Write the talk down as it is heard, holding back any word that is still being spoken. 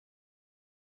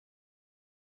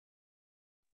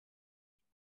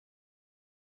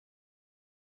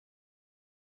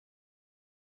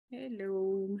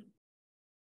Hello.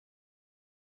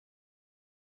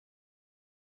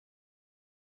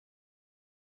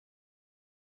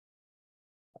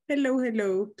 Hello,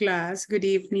 hello, class. Good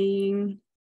evening.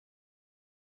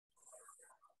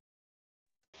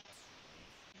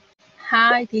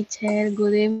 Hi, teacher.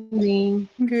 Good evening.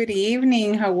 Good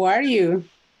evening. How are you?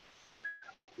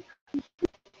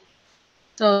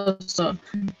 So.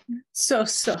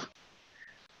 So.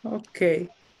 Okay.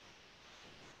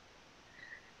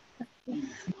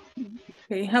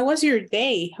 Okay. How was your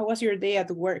day? How was your day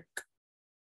at work?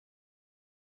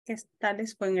 ¿Qué tal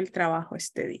les fue en el trabajo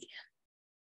este día?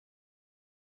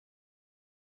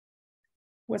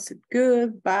 Was it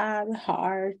good, bad,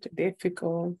 hard,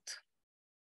 difficult?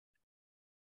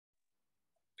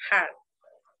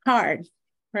 Hard,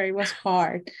 right? It was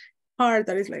hard. Hard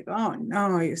that is like, oh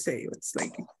no, you say it's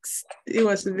like, it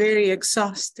was very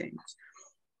exhausting.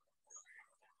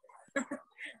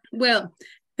 Well,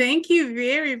 thank you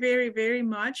very, very, very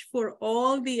much for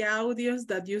all the audios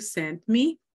that you sent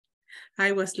me.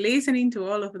 I was listening to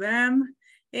all of them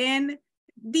and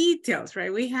details,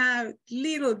 right? We have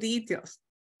little details.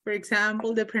 For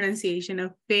example, the pronunciation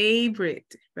of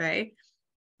favorite, right?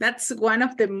 That's one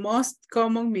of the most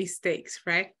common mistakes,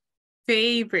 right?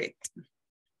 Favorite.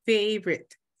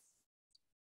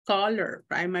 Color,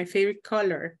 right? My favorite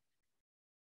color.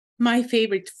 My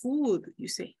favorite food, you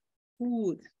say,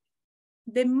 food.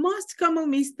 The most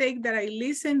common mistake that I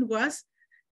listened was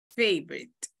favorite,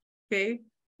 okay?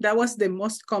 That was the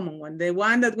most common one, the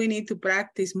one that we need to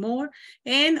practice more.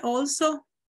 And also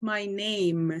my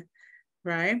name,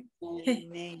 right?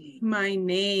 My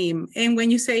name. And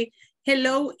when you say,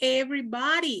 hello,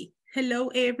 everybody, you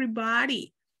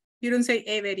don't say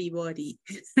everybody,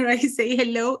 right? Say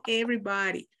hello,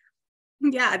 everybody.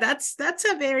 Yeah, that's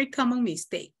a very common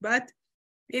mistake, but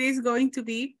it is going to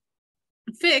be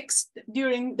fixed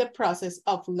during the process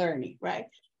of learning, right?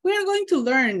 We are going to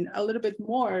learn a little bit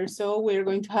more, so we're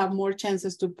going to have more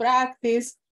chances to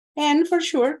practice and for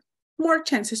sure, more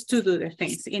chances to do the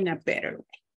things in a better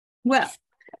way. Well,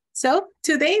 so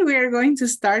today we are going to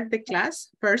start the class,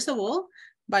 first of all,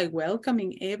 by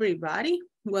welcoming everybody.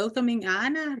 Welcoming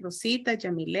Ana, Rosita,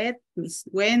 Jamilet, Miss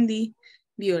Wendy,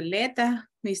 Violeta,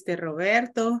 Mr.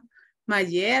 Roberto,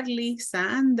 Mayerly,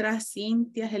 Sandra,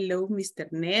 Cynthia, hello,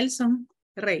 Mr. Nelson,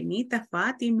 Reinita,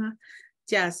 Fátima,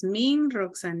 Jasmine,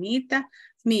 Roxanita,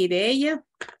 Mireya,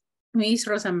 Miss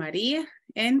Rosa María,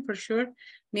 and for sure,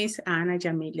 Miss Ana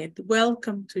Jamilet.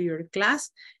 Welcome to your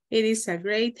class. It is a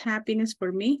great happiness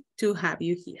for me to have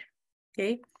you here,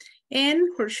 okay?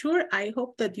 And for sure, I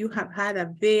hope that you have had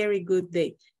a very good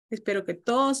day. Espero que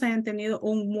todos hayan tenido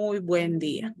un muy buen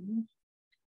día.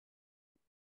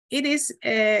 It is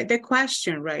the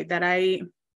question, right, that I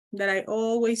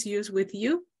always use with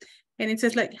you. And it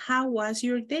says like, how was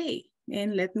your day?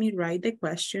 And let me write the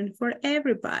question for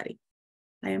everybody.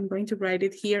 I am going to write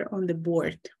it here on the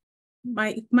board.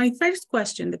 My first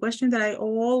question, the question that I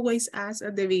always ask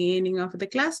at the beginning of the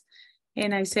class,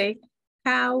 and I say,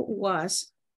 how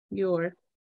was your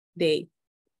day?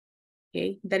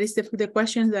 Okay, that is the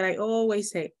question that I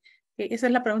always say. Okay, esa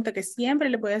es la pregunta que siempre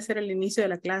le voy a hacer al inicio de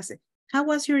la clase. How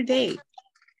was your day?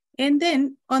 And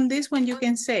then on this one, you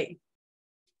can say,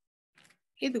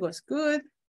 it was good.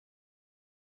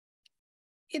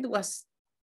 It was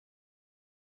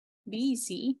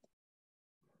busy.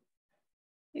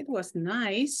 It was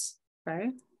nice,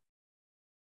 right?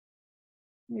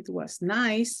 It was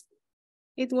nice.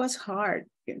 It was hard,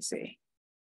 you can say.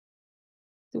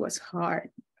 It was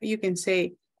hard. You can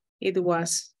say it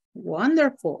was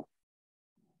wonderful.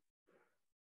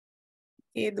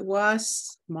 It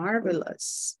was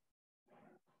marvelous,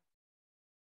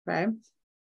 right?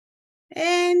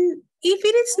 And if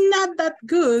it is not that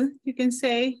good, you can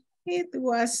say it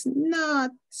was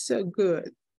not so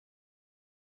good.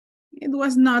 It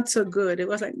was not so good. It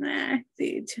was like, nah,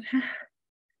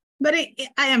 but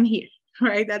I am here,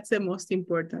 right? That's the most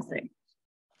important thing.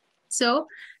 So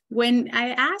when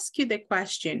I ask you the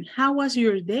question, how was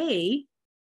your day?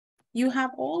 You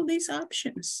have all these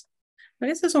options. But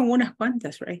estas son unas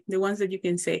cuantas, right? The ones that you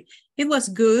can say, it was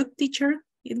good, teacher.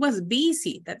 It was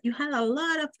busy, that you had a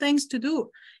lot of things to do.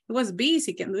 It was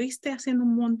busy, que anduviste haciendo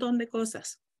un montón de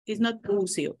cosas. It's not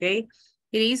busy, okay?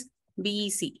 It is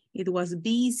busy. It was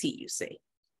busy, you say.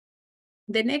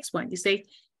 The next one, you say,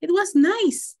 it was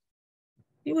nice.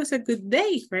 It was a good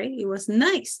day, right? It was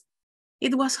nice.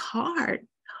 It was hard.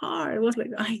 Hard. It was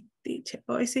like, ay, teacher,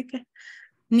 hoy sí que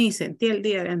ni sentí el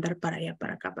día de andar para allá,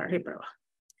 para acá, para arriba, para abajo.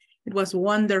 It was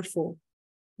wonderful.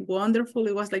 Wonderful.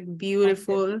 It was like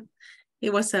beautiful.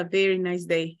 It was a very nice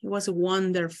day. It was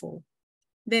wonderful.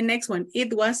 The next one,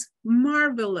 it was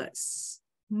marvelous.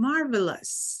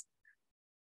 Marvelous.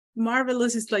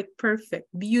 Marvelous is like perfect,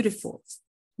 beautiful,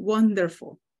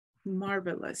 wonderful,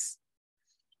 marvelous.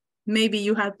 Maybe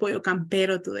you had pollo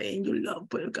campero today and you love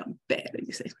pollo campero.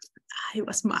 You say, it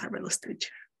was marvelous,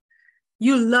 teacher.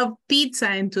 You love pizza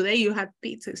and today you had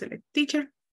pizza. You say, like,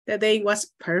 teacher, the day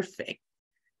was perfect.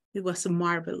 It was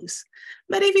marvelous.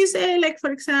 But if you say, like,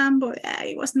 for example,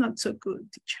 it was not so good,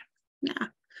 teacher. Nah,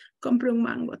 compré un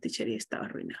mango, teacher, y estaba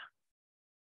arruinado.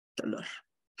 Dolor.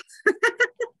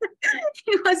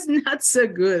 It was not so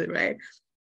good, right?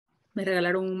 Me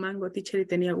regalaron un mango, teacher, y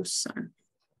tenía gusano.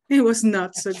 It was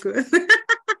not so good.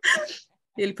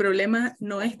 El problema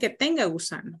no es que tenga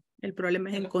gusano. El problema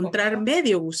es encontrar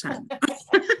medio gusano.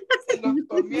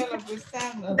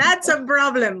 That's a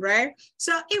problem, right?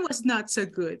 So it was not so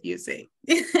good, you say.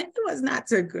 It was not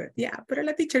so good. Yeah, pero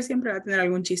la teacher siempre va a tener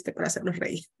algún chiste para hacernos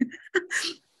reír.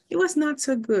 It was not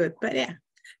so good, but yeah.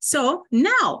 So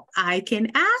now I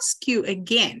can ask you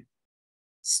again.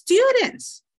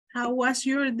 Students, how was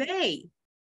your day?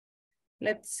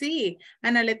 Let's see.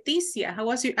 Ana Leticia, how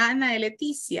was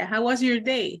your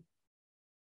day?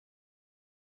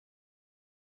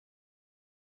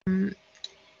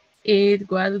 It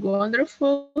was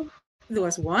wonderful. It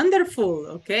was wonderful.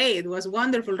 Okay, it was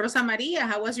wonderful. Rosa Maria,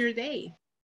 how was your day?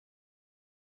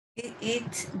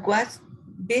 It was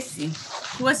busy.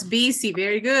 It was busy.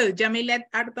 Very good. Jamilet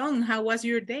Ardon, how was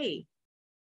your day?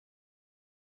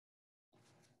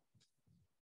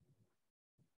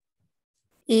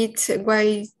 It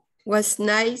was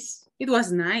nice. It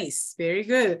was nice. Very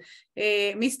good.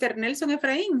 Mr. Nelson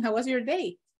Efraín, how was your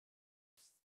day?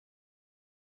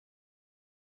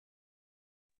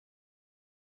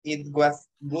 It was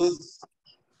good.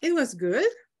 It was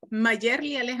good.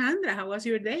 Mayerly Alejandra, how was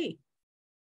your day?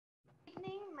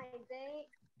 My day,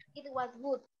 it was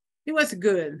good. It was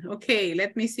good. Okay,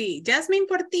 let me see. Jasmine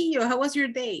Portillo, how was your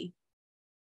day?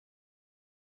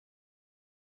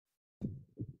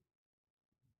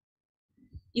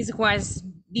 It was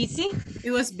busy.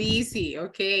 It was busy.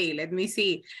 Okay, let me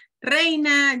see.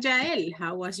 Reina Jael,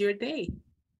 how was your day?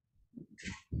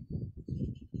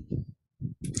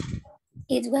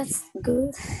 It was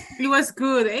good. It was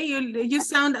good. Eh? You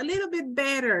sound a little bit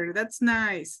better. That's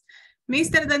nice.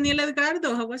 Mr. Daniel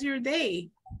Edgardo, how was your day?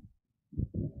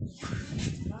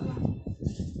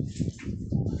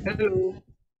 Hello.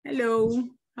 Hello.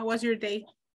 How was your day?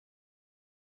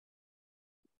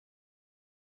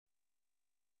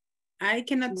 I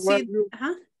cannot see.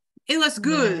 It was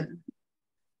good.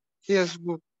 Yes,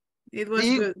 good. It was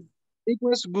good. It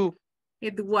was good.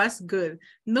 It was good.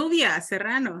 Nubia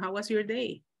Serrano, how was your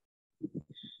day?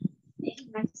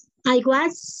 I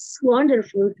was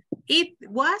wonderful. It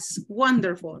was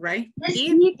wonderful, right?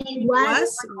 It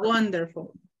was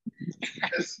wonderful.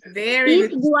 Very It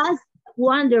good. was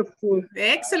wonderful.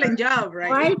 Excellent job,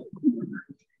 right?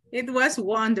 It was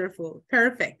wonderful.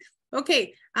 Perfect.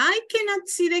 Okay, I cannot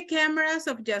see the cameras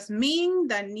of Jasmine,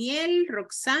 Daniel,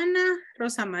 Roxana,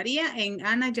 Rosa Maria, and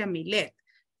Ana Yamilet.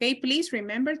 Okay, please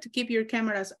remember to keep your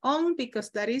cameras on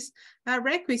because that is a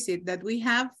requisite that we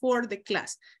have for the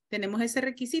class. Tenemos ese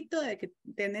requisito de que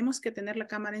tenemos que tener la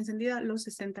cámara encendida los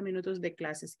 60 minutos de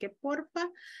clases. Que porfa,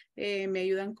 me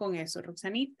ayudan con eso.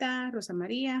 Roxanita, Rosa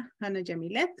María, Ana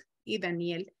Yamilet y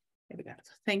Daniel Edgardo.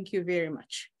 Thank you very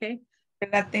much. Okay.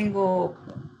 La tengo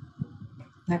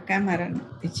la cámara,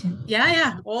 teacher.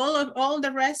 Yeah. All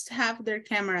the rest have their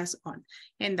cameras on,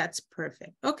 and that's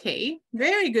perfect. Okay,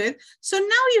 very good. So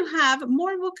now you have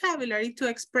more vocabulary to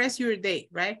express your day,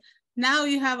 right? Now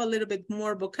you have a little bit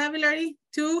more vocabulary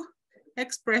to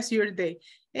express your day.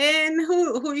 And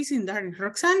who is in darkness?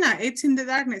 Roxana, it's in the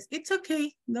darkness. It's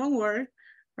okay, don't worry,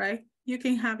 right? You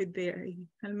can have it there.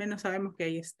 Al menos sabemos que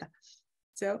ahí está.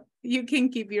 So you can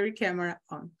keep your camera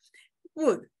on.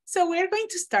 Good. So we're going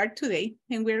to start today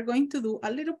and we're going to do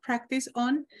a little practice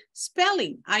on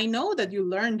spelling. I know that you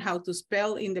learned how to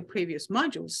spell in the previous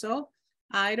module, so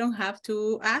I don't have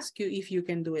to ask you if you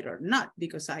can do it or not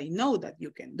because I know that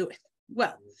you can do it.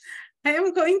 Well, I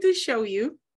am going to show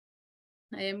you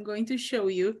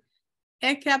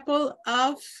a couple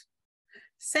of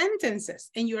sentences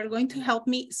and you are going to help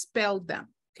me spell them,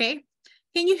 okay?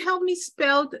 Can you help me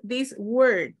spell this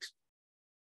word?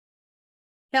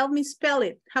 Help me spell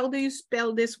it. How do you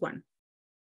spell this one?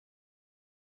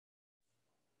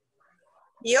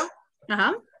 Yo.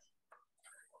 Uh-huh.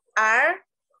 R-A-C-E.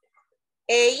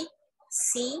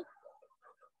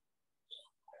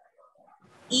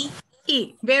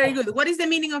 Very good. What is the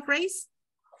meaning of race?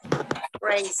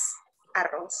 Race.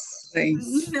 Arroz.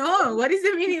 Race. No, what is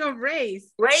the meaning of race?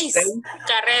 Race.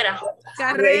 Carrera.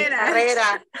 Carrera.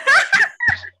 Carrera.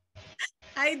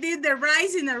 I did the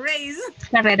rice in a race.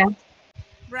 Carrera.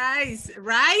 Rice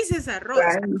es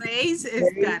arroz. Race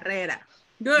es carrera.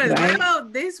 Good. What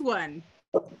about this one?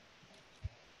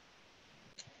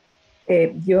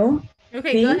 Yo.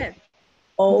 Okay, P, go ahead.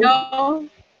 O, Yo.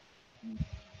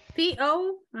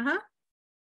 P-O,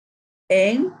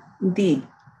 N, D.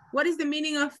 What is the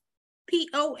meaning of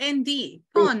P-O-N-D?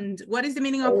 Pond. What is the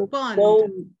meaning of pond?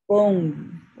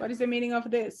 Pond. What is the meaning of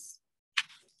this?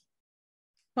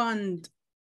 Pond.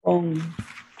 Pond.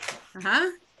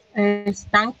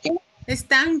 Estanque.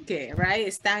 Estanque, right?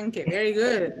 Estanque. Very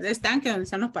good. El estanque donde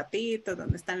están los patitos,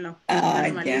 donde están los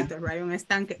animalitos, right? Un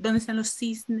estanque. ¿Dónde están los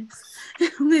cisnes?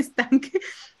 Un estanque.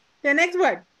 The next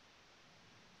one.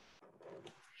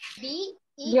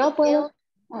 Yo puedo.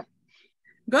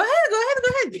 Go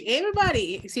ahead.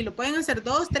 Everybody. Si lo pueden hacer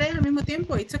 2, 3 al mismo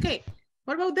tiempo, it's okay.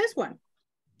 What about this one?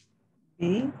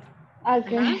 B.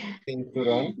 Okay.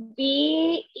 Cinturón.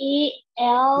 V-E-L-T.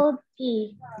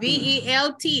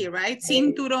 V-E-L-T, right?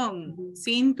 Cinturón.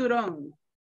 Cinturón.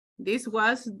 This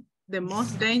was the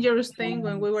most dangerous thing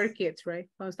when we were kids, right?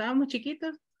 Cuando estábamos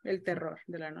chiquitos, el terror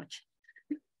de la noche.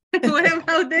 What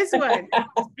about this one?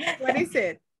 What is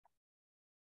it?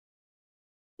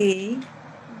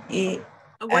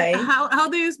 How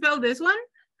do you spell this one?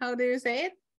 How do you say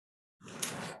it?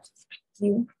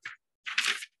 Q.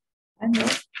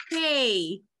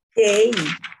 K.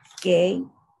 K-I-T-E.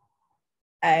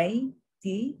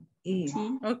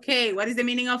 Okay, what is the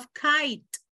meaning of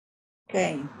kite?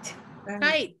 Kite.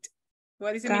 Kite.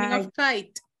 What is the meaning of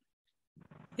kite?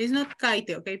 It's not kite,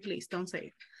 okay? Please don't say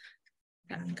it.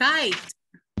 Kite.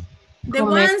 The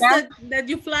Cometa. ones that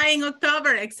you fly in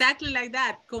October, exactly like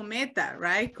that. Cometa,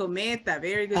 right? Cometa,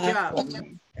 very good job.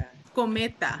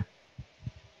 Cometa.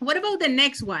 What about the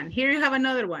next one? Here you have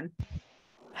another one.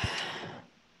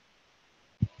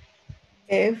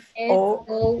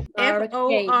 F-O-R-K.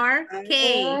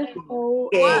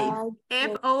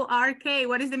 F-O-R-K.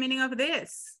 What is the meaning of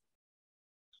this?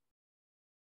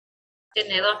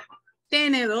 Tenedor.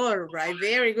 Tenedor, right?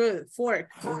 Very good. Fork.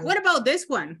 What about this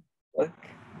one?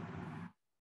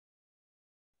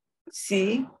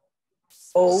 C-U-B-A.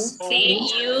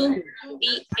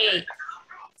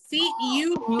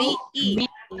 C-U-B-E.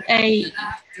 A.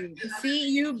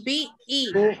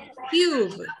 C-U-B-E.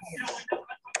 Cube.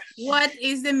 What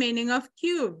is the meaning of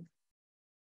cube?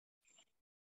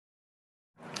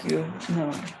 No.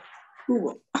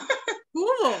 Cubo.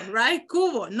 Cubo, right?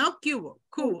 Cubo, not cubo.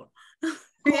 Cubo.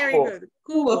 Very good.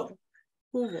 Cubo.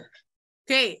 Cubo.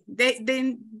 Okay,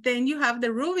 then you have the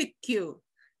Rubik cube.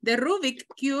 The Rubik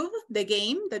cube, the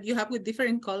game that you have with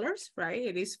different colors, right?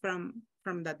 It is from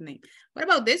that name. What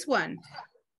about this one?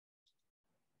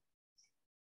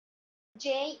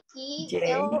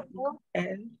 J-E-L-L-Y.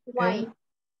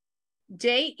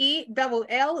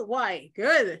 J-E-L-L-Y.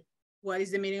 Good. What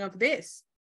is the meaning of this?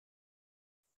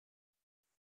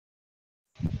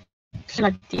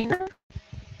 Gelatina.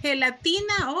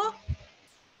 Gelatina or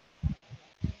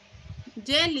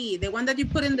jelly, the one that you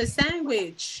put in the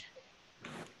sandwich.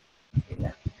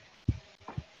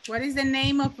 What is the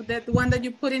name of the one that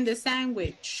you put in the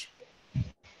sandwich?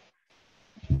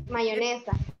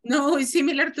 Mayonesa. No, it's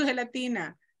similar to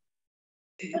gelatina.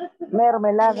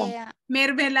 Mermelada.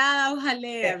 Mermelada o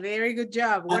jalea. Very good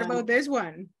job. What about this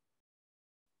one?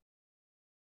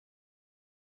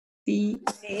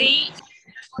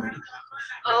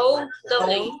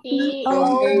 C-O-W.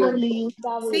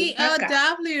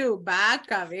 C-O-W.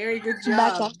 Vaca. Very good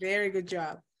job. Very good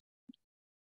job.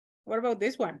 What about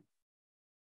this one?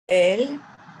 L-M-M-P.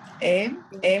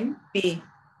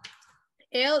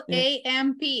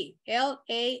 L-A-M-P.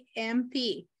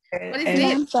 L-A-M-P. What is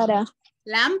this? Lámpara.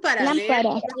 Lámpara. Very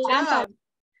Lámpara. good job.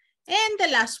 And the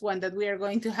last one that we are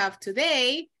going to have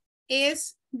today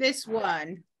is this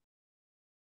one.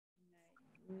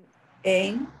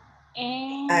 N-I-G-I-H-T.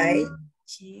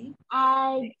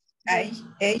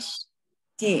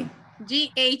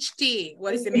 G-H-T.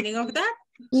 What is the meaning of that?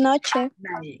 Noche.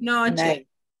 Noche. Night.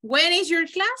 When is your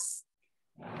class?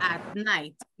 At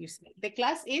night, you say. The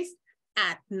class is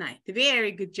at night.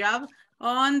 Very good job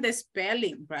on the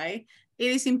spelling, right?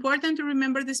 It is important to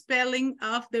remember the spelling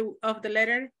of the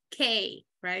letter K,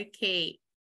 right? K,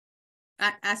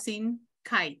 as in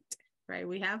kite, right?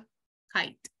 We have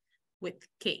kite with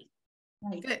K.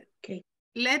 Good. Okay.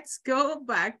 Let's go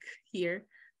back here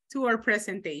to our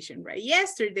presentation, right?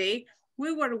 Yesterday,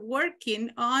 we were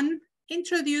working on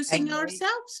introducing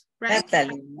ourselves, right?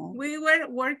 Natalie, no? We were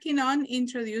working on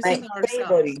introducing My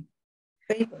ourselves.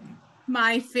 favorite.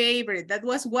 My favorite. That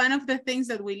was one of the things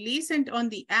that we listened on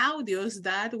the audios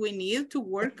that we need to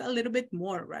work a little bit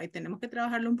more, right? Tenemos que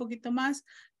trabajarlo un poquito más.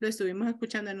 Lo estuvimos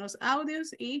escuchando en los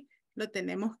audios y lo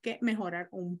tenemos que mejorar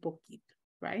un poquito,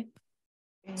 right?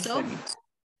 So,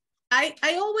 I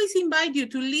always invite you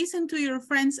to listen to your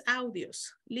friends' audios.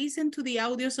 Listen to the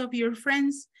audios of your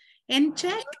friends and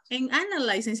check and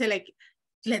analyze and say like,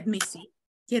 let me see.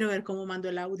 Quiero ver cómo mandó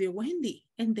el audio Wendy.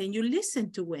 And then you listen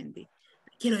to Wendy.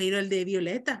 Quiero oír el de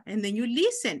Violeta. And then you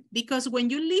listen. Because when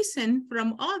you listen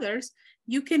from others,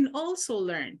 you can also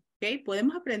learn. Okay?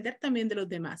 Podemos aprender también de los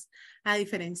demás. A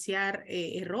diferenciar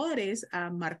errores, a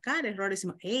marcar errores.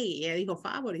 Hey, ella dijo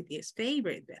favorite, es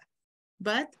favorite.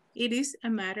 But it is a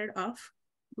matter of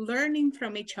learning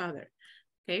from each other.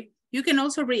 Okay? You can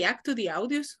also react to the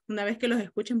audios. Una vez que los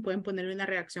escuchen, pueden ponerle una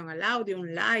reacción al audio,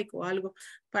 un like o algo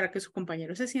para que sus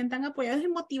compañeros se sientan apoyados y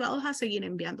motivados a seguir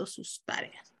enviando sus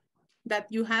tareas. That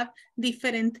you have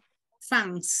different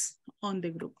fans on the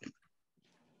group.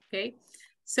 Okay?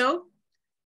 So,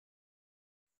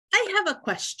 I have a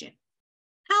question.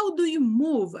 How do you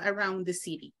move around the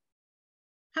city?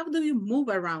 How do you move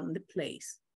around the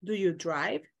place? Do you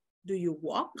drive? Do you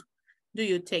walk? Do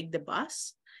you take the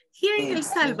bus? Here in El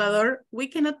Salvador, we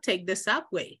cannot take the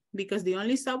subway because the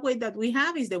only subway that we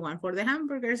have is the one for the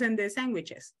hamburgers and the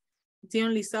sandwiches. It's the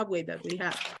only subway that we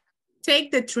have.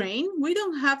 Take the train. We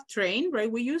don't have train,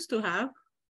 right? We used to have,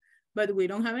 but we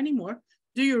don't have anymore.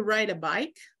 Do you ride a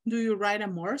bike? Do you ride a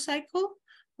motorcycle?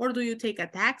 Or do you take a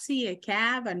taxi, a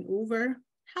cab, an Uber?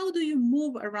 How do you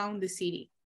move around the city?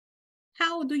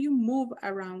 How do you move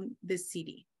around the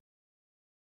city?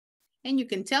 And you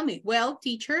can tell me, well,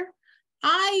 teacher,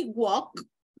 I walk,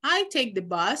 I take the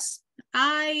bus,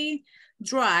 I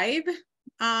drive,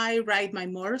 I ride my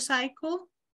motorcycle,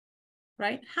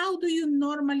 right? How do you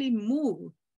normally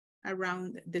move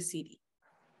around the city?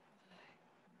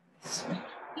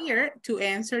 Here, to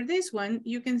answer this one,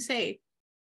 you can say,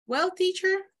 well,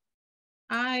 teacher,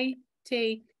 I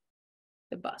take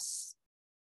the bus.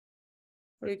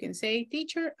 Or you can say,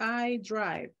 teacher, I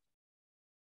drive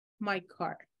my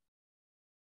car.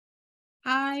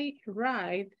 I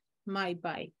ride my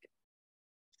bike.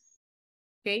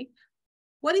 Okay.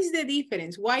 What is the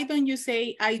difference? Why don't you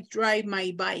say I drive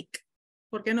my bike?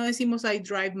 ¿Por qué no decimos I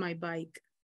drive my bike?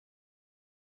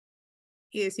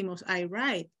 Y decimos I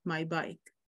ride my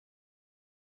bike.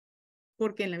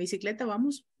 Porque en la bicicleta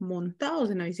vamos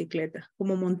montados en la bicicleta,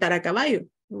 como montar a caballo.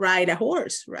 Ride a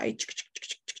horse, right?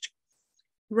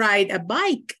 Ride a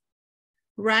bike.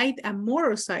 Ride a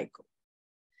motorcycle.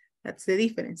 That's the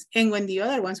difference. And when the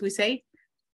other ones we say,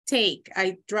 take,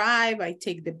 I drive, I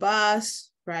take the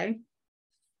bus, right?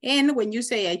 And when you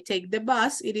say I take the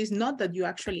bus, it is not that you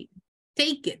actually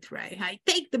take it, right? I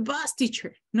take the bus,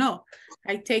 teacher. No,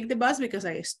 I take the bus because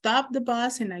I stop the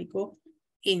bus and I go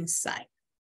inside.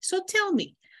 So tell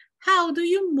me, how do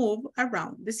you move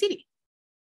around the city?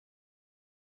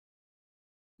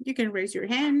 You can raise your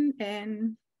hand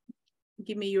and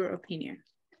give me your opinion.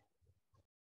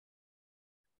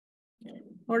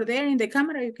 Or there in the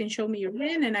camera, you can show me your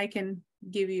hand and I can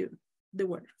give you the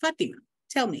word. Fatima,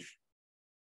 tell me.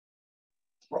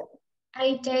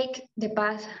 I take the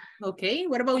bus. Okay,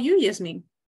 what about you, Yasmin?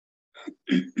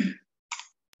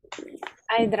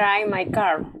 I drive my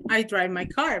car. I drive my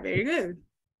car, very good.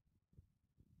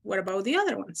 What about the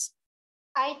other ones?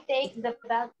 I take the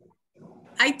bus.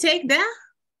 I take the?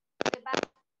 The bus.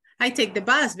 I take the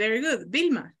bus, very good.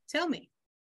 Vilma, tell me.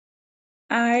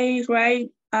 I ride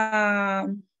a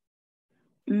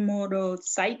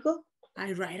motorcycle.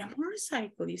 I ride a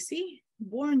motorcycle, you see?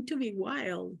 Born to be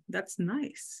wild. That's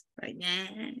nice. Right?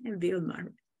 Yeah, Vilma.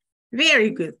 Very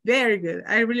good, very good.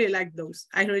 I really like those.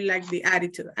 I really like the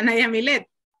attitude. And I am Milet.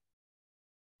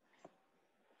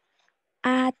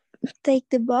 I take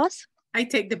the bus. I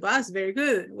take the bus, very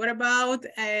good. What about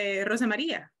Rosa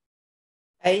Maria?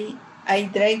 I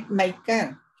drive my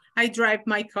car. I drive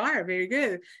my car, very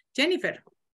good. Jennifer?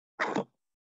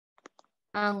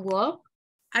 And walk.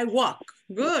 I walk,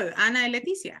 good. Ana y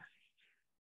Leticia?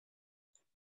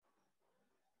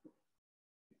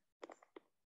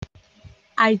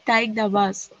 I take the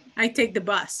bus. I take the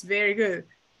bus, very good.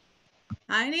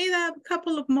 I need a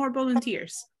couple of more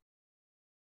volunteers.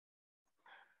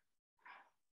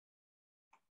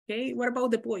 Okay, what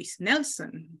about the boys?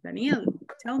 Nelson, Daniel,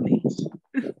 tell me.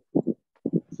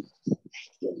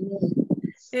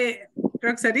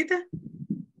 Roxanita?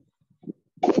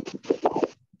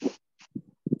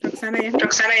 Roxana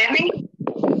Yasmin?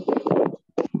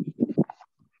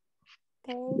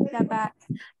 Take the bus.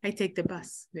 I take the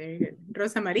bus, very good.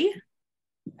 Rosa Maria?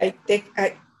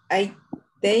 I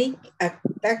take a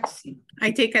taxi.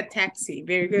 I take a taxi.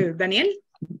 Very good. Daniel?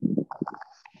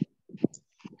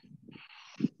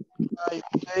 I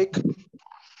take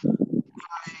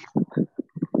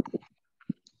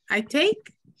I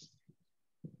take?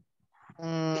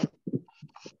 I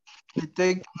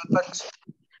take a taxi.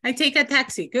 I take a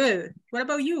taxi. Good. What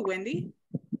about you, Wendy?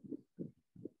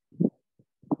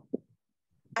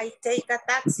 I take a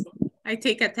taxi. I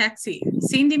take a taxi.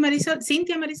 Cindy Marisol?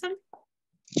 Cynthia Marisol?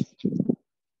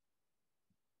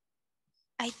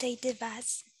 I take the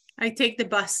bus. I take the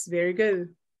bus. Very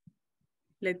good.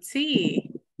 Let's see.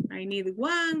 I need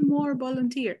one more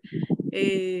volunteer.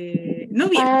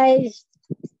 Nubia.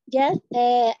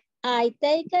 I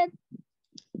take it.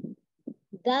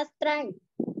 That train.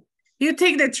 You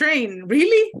take the train.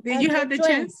 Really? Did you I have the take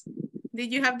train. chance?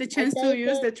 Did you have the chance to take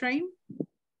use it. the train?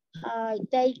 I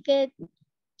take it.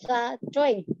 The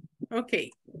train.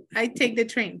 Okay. I take the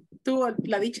train. ¿Tuvo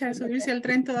la dicha de subirse al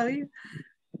tren todavía?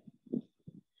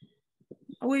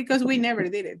 Because we never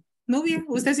did it. Nubia,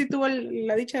 ¿usted sí tuvo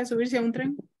la dicha de subirse a un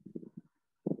tren?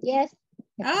 Yes.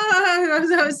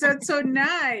 Oh, that's so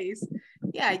nice.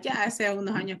 Ya hace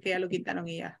unos años que ya lo quitaron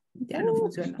y ya no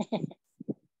funciona.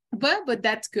 But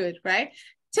that's good, right?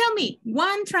 Tell me,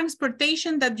 one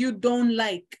transportation that you don't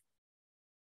like.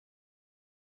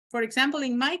 For example,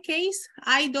 in my case,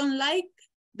 I don't like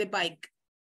the bike.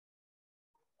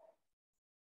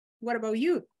 What about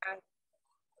you?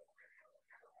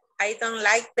 I don't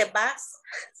like the bus.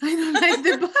 I don't like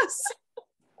the bus.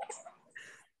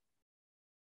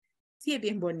 Sí, es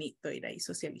bien bonito ir ahí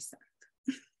socializando.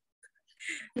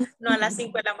 No a las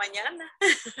 5 de la mañana.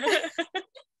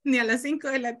 Ni a las 5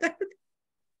 de la tarde.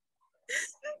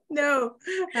 No.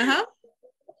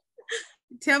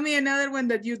 Tell me another one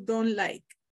that you don't like.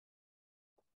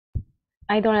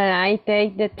 I don't like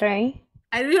take the train.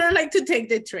 I don't like to take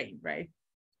the train, right?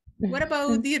 What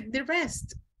about the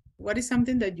rest? What is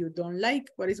something that you don't like?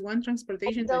 What is one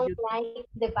transportation that you like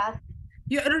the bus.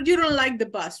 You don't like the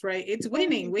bus, right? It's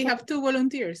winning. We have 2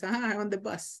 volunteers on the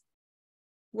bus.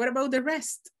 What about the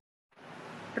rest?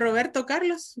 Roberto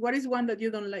Carlos, what is one that you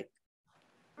don't like?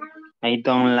 I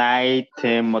don't like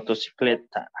the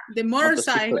motocicleta. The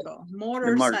motorcycle.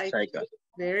 Motorcycle.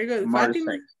 Very good.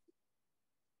 Fatima?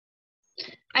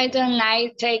 I don't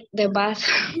like take the bus.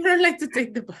 You don't like to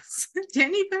take the bus.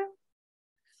 Jennifer?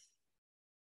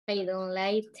 I don't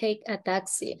like take a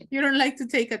taxi. You don't like to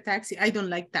take a taxi. I don't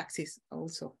like taxis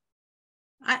also.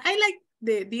 I like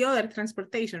the other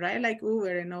transportation, right? I like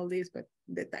Uber and all this, but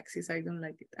the taxis, I don't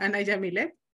like it. Ana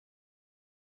Yamilet?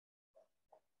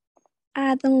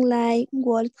 I don't like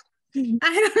walk.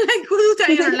 I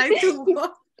don't like to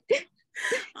walk.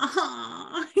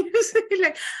 You say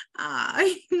like,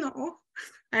 no,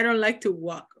 I don't like to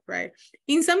walk, right?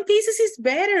 In some cases, it's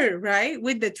better, right?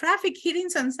 With the traffic here in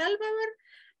San Salvador,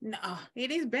 no,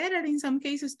 it is better in some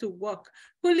cases to walk.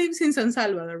 Who lives in San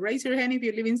Salvador? Raise your hand if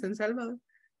you live in San Salvador.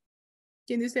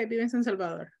 ¿Quién de ustedes vive en San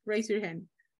Salvador? Raise your hand.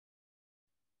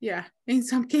 Yeah, in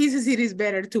some cases it is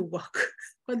better to walk.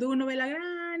 Cuando uno ve la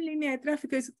gran línea de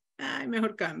tráfico, es, ay,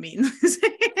 mejor camino.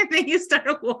 Then you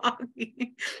start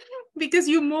walking. Because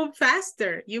you move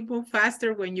faster. You move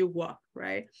faster when you walk,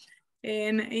 right?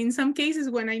 And in some cases,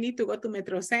 when I need to go to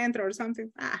Metro Centro or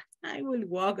something, I will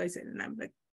walk. I said, and I'm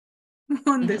like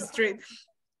on the street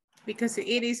because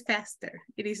it is faster.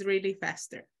 It is really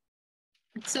faster.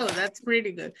 So that's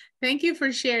pretty good. Thank you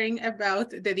for sharing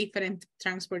about the different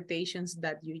transportations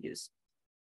that you use.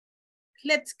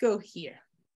 Let's go here.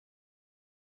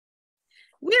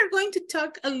 We are going to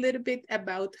talk a little bit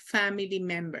about family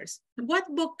members. What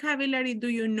vocabulary do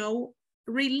you know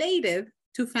related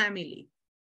to family?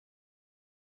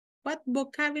 What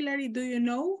vocabulary do you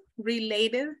know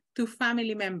related to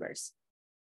family members?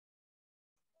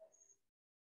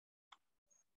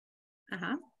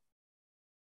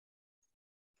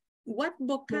 What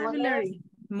vocabulary?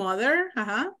 Mother,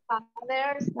 Father,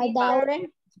 My daughter.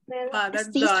 father,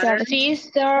 sister,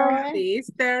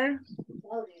 sister,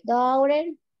 Daughter.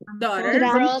 daughter,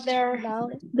 Brother.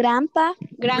 grandpa,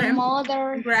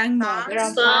 Grandmother.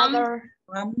 grandfather,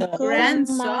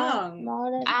 grandson,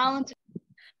 Aunt.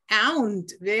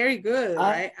 aunt. Very good,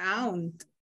 right? Aunt.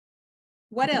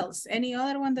 What else? Any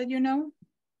other one that you know?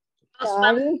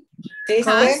 Husband,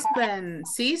 Husband,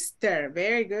 sister.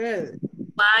 Very good.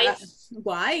 wife,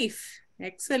 Wife.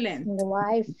 Excellent. The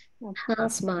wife.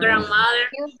 Husband. grandmother,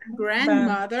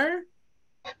 Grandmother.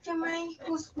 The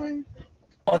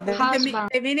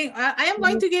meaning. I am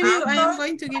going to give you. I am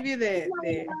going to give you the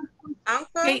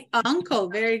uncle, okay, uncle.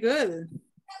 Very good.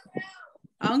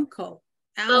 Uncle.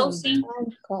 Closing.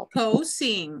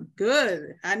 Cousin.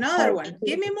 Good. Another one.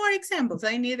 Give me more examples.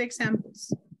 I need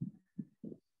examples.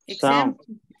 Example.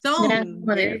 Son.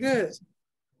 Very good.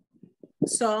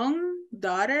 Son,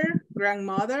 daughter,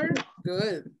 grandmother.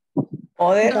 Good.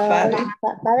 Mother, father.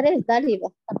 Padre es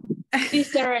dálido.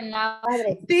 Sister-in-law.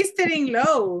 Padre.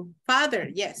 Sister-in-law. Father.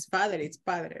 Yes, father. It's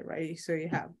padre, right? So you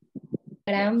have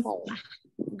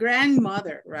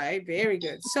grandmother, right? Very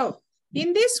good. So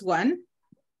in this one,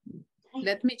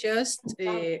 let me just,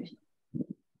 I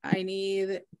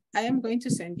am going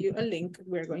to send you a link.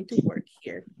 We're going to work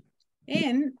here.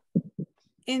 And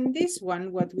in this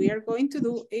one, what we are going to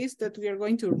do is that we are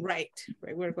going to write,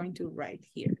 right? We're going to write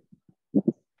here.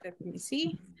 Let me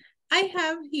see. I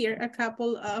have here a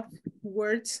couple of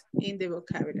words in the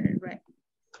vocabulary, right?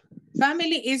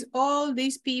 Family is all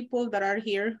these people that are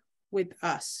here with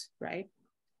us, right?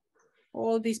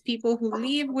 All these people who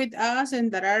live with us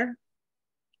and that are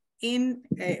in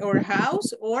our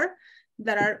house or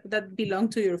that belong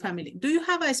to your family. Do you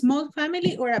have a small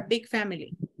family or a big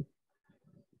family?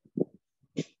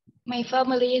 My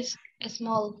family is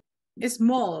small.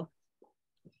 Small.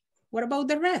 What about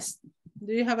the rest?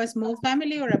 Do you have a small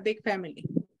family or a big family?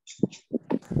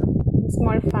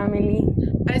 Small family.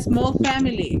 A small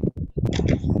family.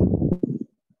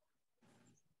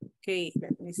 Okay,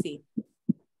 let me see.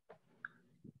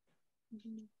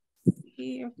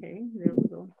 Okay, there we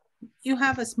go. You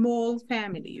have a small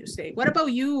family, you say. What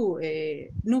about you,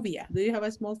 Nubia? Do you have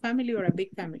a small family or a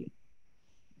big family?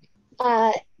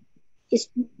 My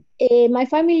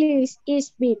family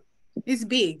is big. It's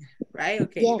big, right?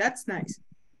 Okay, Yes. That's nice.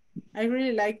 I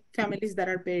really like families that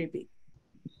are very big.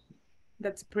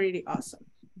 That's pretty awesome.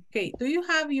 Okay, do you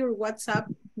have your WhatsApp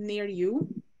near you?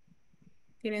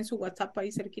 ¿Tienen su WhatsApp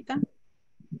ahí cerquita?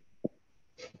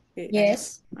 Okay,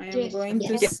 Yes. I am going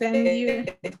to send you.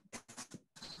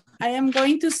 I am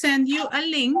going to send you a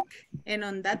link, and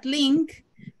on that link,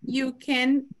 you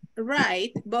can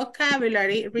write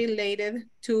vocabulary related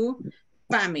to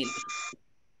family.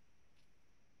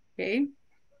 Okay.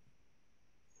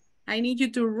 I need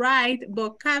you to write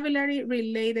vocabulary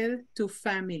related to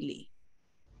family.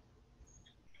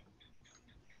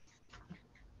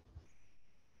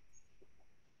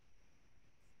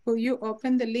 Will you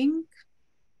open the link?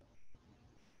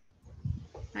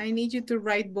 I need you to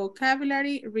write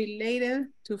vocabulary related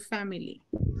to family.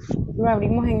 Lo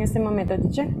abrimos en este momento,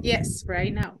 teacher. Yes,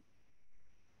 right now.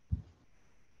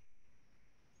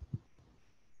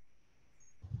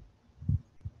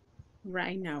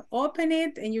 Right now. Open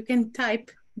it and you can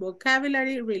type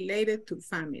vocabulary related to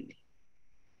family.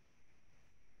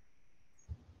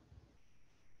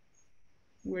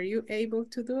 Were you able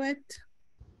to do it?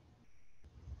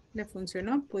 ¿Le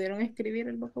funcionó? ¿Pudieron escribir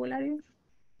el vocabulario?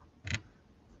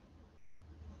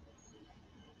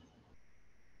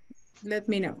 Let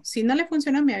me know. Si no le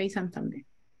funcionó, me avisan también.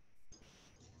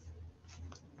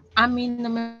 A mí no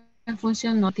me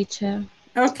funcionó, teacher.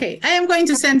 Okay, I am going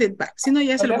to send it back. Si no,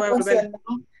 ya se lo voy a volver.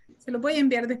 Se lo voy a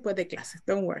enviar después de clases.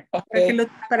 Don't worry. Okay.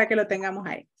 Para que lo tengamos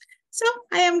ahí. So,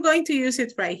 I am going to use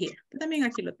it right here. También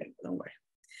aquí lo tengo. Don't worry.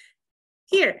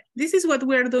 Here, this is what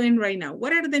we're doing right now.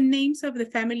 What are the names of the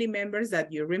family members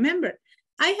that you remember?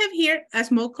 I have here a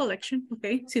small collection,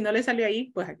 okay? Si no le salió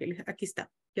ahí, pues aquí está.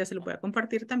 Ya se lo voy a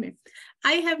compartir también.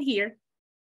 I have here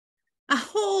a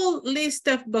whole list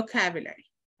of vocabulary,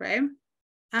 right?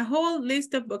 A whole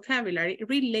list of vocabulary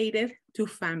related to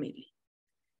family.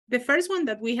 The first one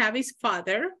that we have is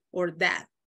father or dad,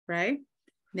 right?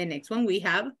 The next one we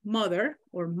have mother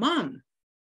or mom.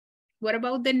 What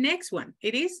about the next one?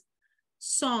 It is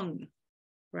son,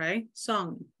 right?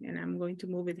 Son, and I'm going to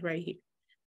move it right here.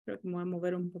 Creo que me voy a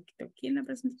mover un poquito aquí en la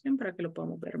presentación para que lo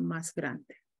podamos ver más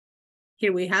grande.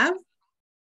 Here we have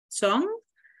son.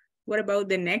 What about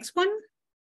the next one?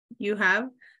 You have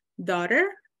daughter.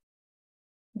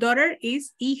 Daughter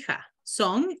is hija.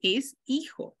 Son is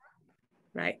hijo,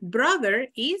 right? Brother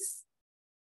is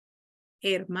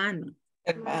hermano.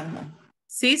 Hermano.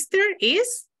 Sister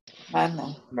is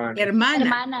Hermana.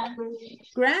 hermana.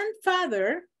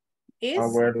 Grandfather is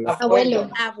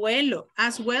Abuelo. abuelo.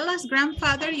 As well as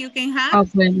grandfather, you can have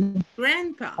Abuelo.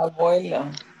 grandpa.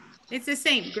 Abuelo. It's the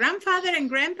same. Grandfather and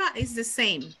grandpa is the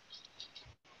same.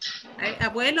 Right?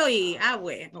 Abuelo y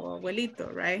abue o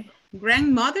abuelito, right?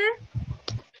 Grandmother?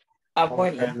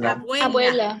 Abuela.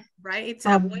 Abuela. Right? It's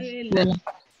abuela.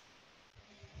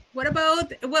 What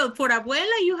about, well, for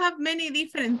abuela, you have many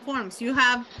different forms. You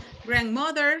have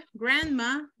grandmother,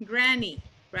 grandma, granny,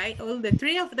 right? All the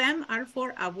three of them are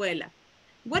for abuela.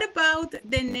 What about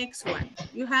the next one?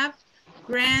 You have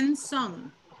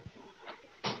grandson.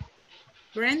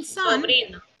 Grandson.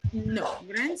 Sobrino. No,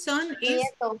 grandson is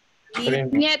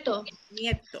Nieto.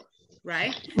 nieto,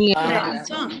 right? Nieta.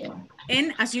 Grandson.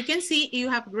 And as you can see, you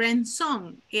have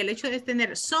grandson. Y el hecho de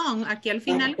tener son aquí al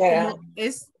final, como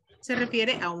es, se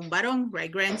refiere a un varón,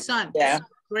 right? Grandson. Yeah.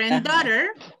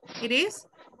 Granddaughter, it is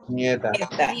Nieta.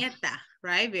 nieta,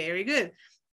 right? Very good.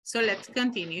 So let's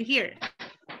continue here.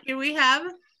 Here we have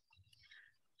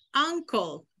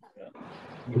uncle.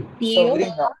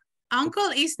 Sobrino.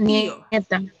 Uncle is tío.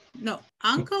 Nieta. No,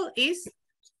 uncle is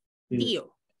tío.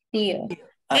 Tío.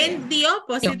 And the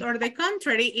opposite or the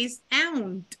contrary is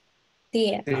aunt.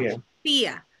 Tía. Tía.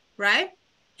 Tia, right?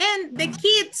 And the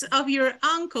kids of your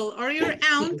uncle or your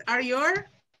aunt are your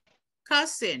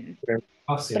cousin.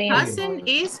 Cousin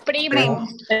is Primo.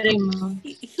 Primo.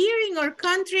 Here in our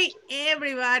country,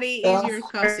 everybody is your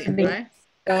cousin, right?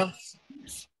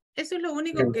 Eso es lo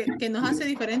único que nos hace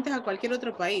diferentes a cualquier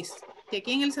otro país. Que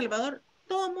aquí en El Salvador,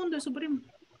 todo el mundo es su primo.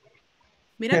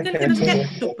 Mira aquel que no sea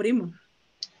tu primo.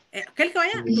 Aquel que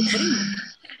vaya, tu primo.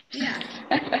 Yeah.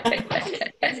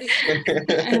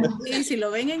 Y si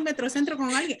lo ven en Metrocentro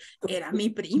con alguien, era mi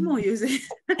primo, yo sé.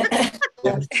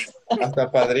 Hasta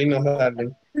padrinos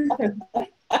salen.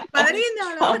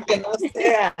 Padrino, ¿no? Aunque no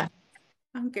sea.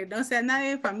 Aunque no sea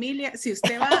nadie de familia, si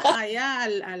usted va allá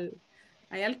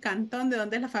allá al cantón de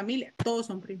donde es la familia, todos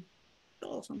son primos.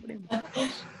 Todos son primos.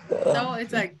 So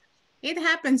it's like, it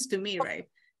happens to me, right?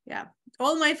 Yeah.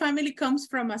 All my family comes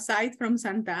from a side from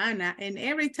Santa Ana, and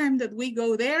every time that we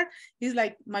go there, it's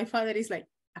like, my father is like,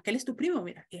 aquel es tu primo,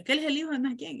 mira, y aquel es el hijo de no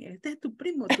sé quién, este es tu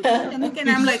primo, and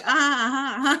I'm like,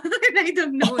 and I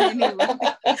don't know anybody.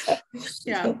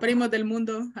 Yeah, primo del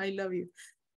mundo, I love you.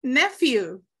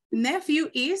 Nephew. Nephew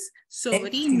is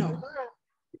sobrino.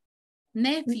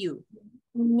 Nephew.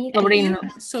 Sobrino.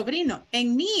 Sobrino.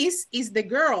 And niece is the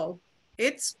girl.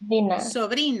 It's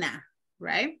sobrina,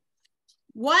 right?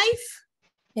 Wife.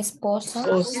 Esposa.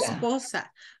 Esposa.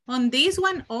 On this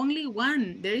one, only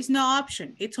one. There is no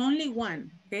option. It's only one,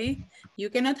 okay? You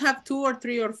cannot have 2 or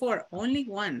 3 or 4. Only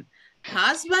one.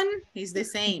 Husband is the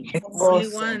same. Only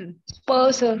one.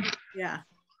 Esposo. Yeah.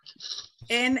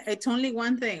 And it's only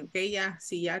one thing, okay? Yeah,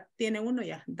 si ya tiene uno,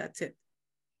 yeah, that's it.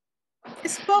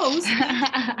 Spouse,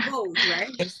 both,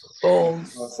 right?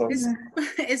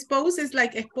 Spouse is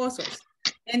like esposos.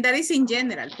 And that is in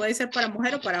general. Puede ser para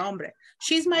mujer o para hombre.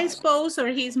 She's my spouse or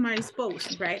he's my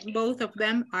spouse, right? Both of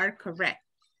them are correct.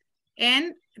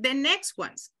 And the next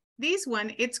ones. This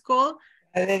one, it's called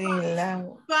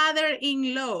father-in-law.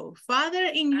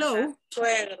 Father-in-law.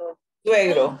 Suegro.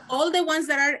 All the ones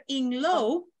that are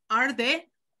in-law are the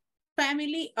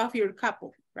family of your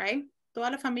couple, right?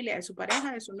 Toda la familia de su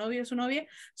pareja, de su novio, de su novia,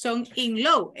 son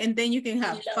in-law. And then you can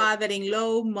have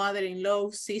father-in-law,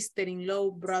 mother-in-law,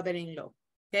 sister-in-law, brother-in-law.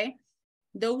 Okay?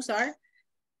 Those are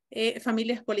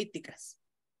familias políticas.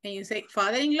 And you say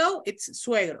father-in-law, it's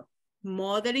suegro.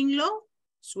 Mother-in-law,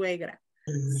 suegra.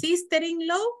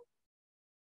 Sister-in-law,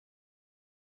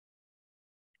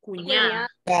 cuñada.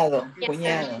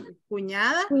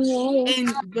 Cuñada.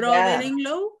 And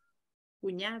brother-in-law,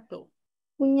 cuñado.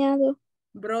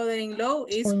 Brother-in-law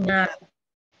is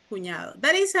cuñado.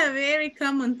 That is a very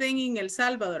common thing in El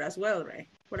Salvador as well, right?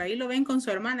 Por ahí lo ven con su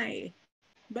hermana y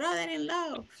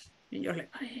brother-in-law. And you're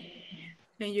like,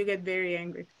 and you get very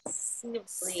angry.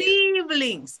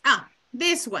 Siblings.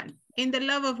 This one. In the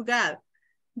love of God.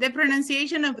 The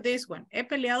pronunciation of this one. He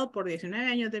peleado por 19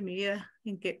 años de mi vida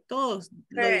en que todos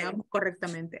lo digamos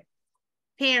correctamente.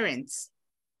 Parents.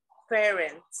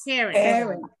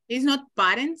 It's not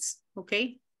parents,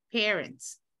 okay?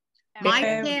 Parents. My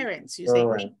parents, you say.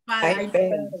 My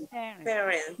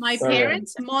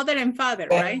parents, mother and father,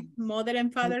 right? Mother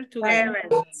and father together.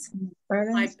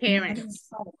 My parents.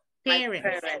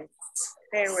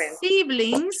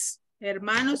 Siblings,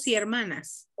 hermanos y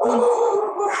hermanas.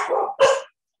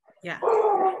 Ya.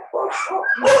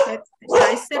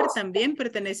 Kaiser también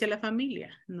pertenece a la familia.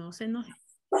 No se enoje.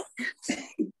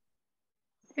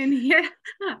 And here,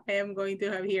 I am going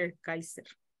to have here Kaiser.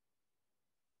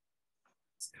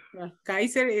 Well,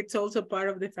 Kaiser, it's also part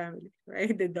of the family,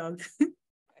 right? The dog.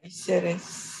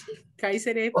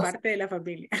 Kaiser es parte de la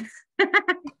familia.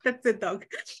 That's the dog.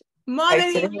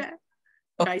 Mother-in-law.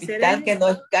 Kaiser es... que no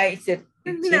es Kaiser.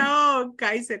 No,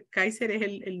 Kaiser. Kaiser es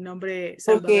el nombre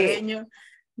salvadoreño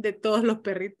de todos los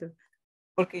perritos.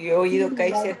 Porque yo he oído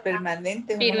Kaiser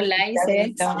permanente. Firulais,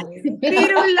 right? No.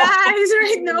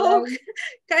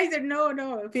 Kaiser,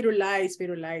 no. Firulais,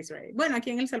 right? Bueno,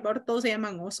 aquí en El Salvador todos se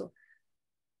llaman oso.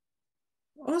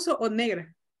 Oso o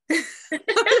negra.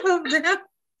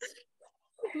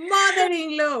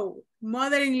 Mother-in-law.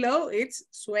 Mother-in-law, it's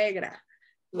suegra.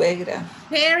 Suegra.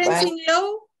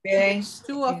 Parents-in-law, Parents.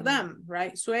 Two of them,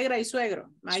 right? Suegra y suegro.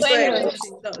 My Suegros.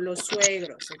 suegros, los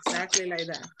suegros, exactly like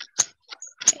that.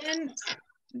 And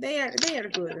they are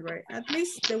good, right? At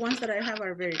least the ones that I have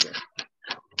are very good.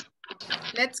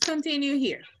 Let's continue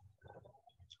here.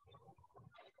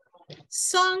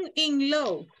 Song in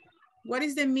law. What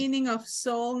is the meaning of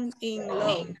song in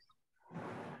law?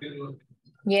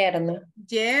 Yerno.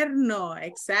 Yerno,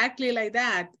 exactly like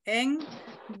that. And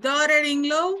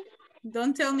daughter-in-law,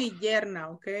 don't tell me yerna,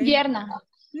 okay? Yerna.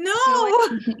 No,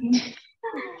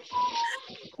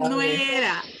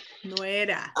 nuera,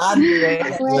 nuera.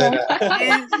 Fuera.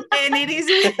 And it is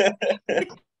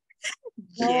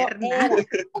yerna.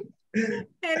 And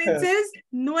it says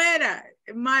nuera.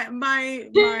 My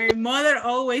mother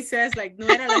always says like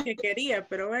nuera la que quería,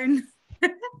 pero bueno.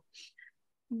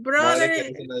 Brother.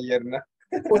 Madre, que es una yerna.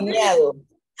 Cuñado.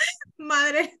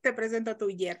 Madre, te presento a tu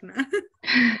yerna.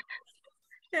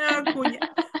 No,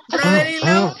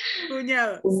 brother-in-law,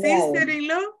 cuñado.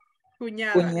 Sister-in-law,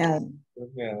 cuñada.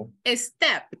 Cuñado.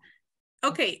 Step.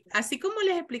 Ok, así como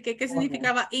les expliqué qué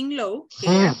significaba in-law, que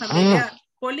era familia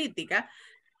política,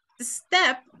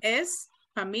 step es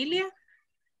familia,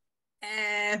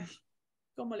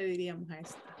 ¿cómo le diríamos a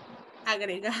esto?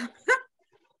 Agregada.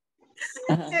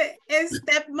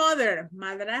 Stepmother,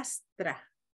 madrastra.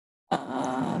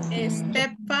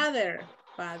 Stepfather,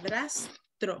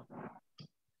 padrastro.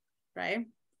 Right?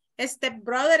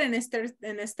 Stepbrother and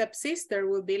stepsister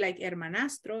will be like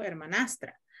hermanastro,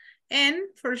 hermanastra. And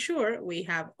for sure, we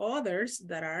have others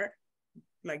that are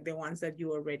like the ones that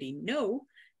you already know.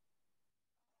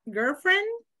 Girlfriend,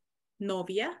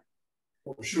 novia.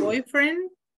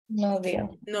 Boyfriend,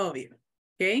 Novio. novio.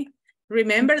 Okay?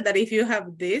 Remember that if you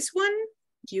have this one,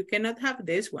 you cannot have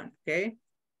this one. Okay?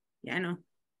 Yeah, no,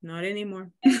 not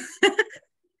anymore.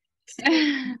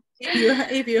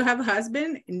 If you have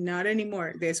husband, not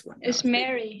anymore. This one. Es no.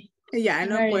 Mary. Yeah,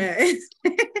 no Mary. puede.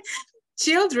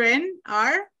 Children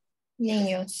are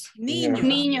Niños. niños.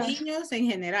 Niños. Niños en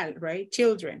general, right?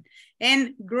 Children.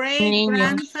 And great Niños.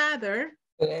 grandfather.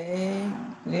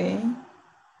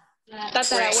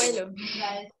 Tatarabuelo.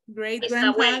 Great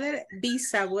grandfather,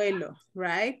 bisabuelo,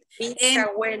 right?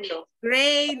 Bisabuelo.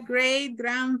 Great great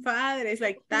grandfather is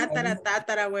like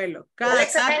tatarabuelo. Cada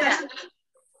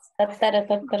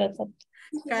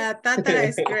tatara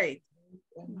is great.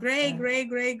 Great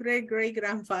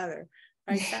grandfather.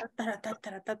 Like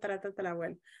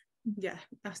tatarabuelo. Ya,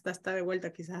 hasta está de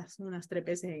vuelta quizás unas 3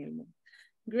 veces en el mundo.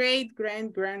 Great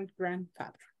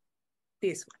grandfather.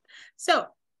 This one.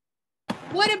 So,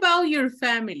 what about your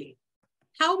family?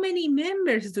 How many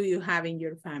members do you have in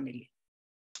your family?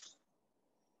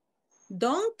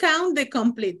 Don't count the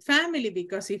complete family,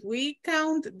 because if we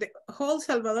count the whole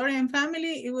Salvadorian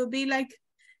family, it will be like,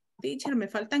 teacher, me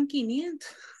faltan 500.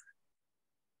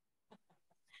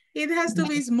 It has to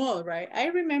be small, right? I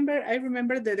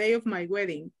remember the day of my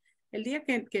wedding. El día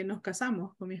que nos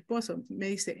casamos con mi esposo, me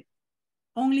dice,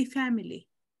 only family.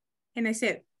 And I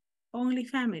said, only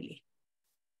family.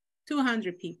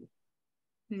 200 people.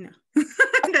 No,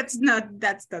 that's not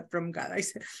from God. I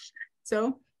said,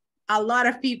 so a lot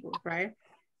of people, right?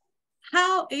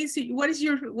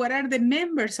 What are the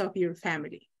members of your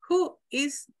family? Who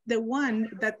is the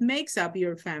one that makes up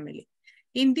your family?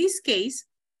 In this case,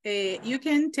 you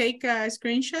can take a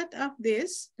screenshot of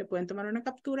this. Le pueden tomar una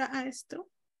captura a esto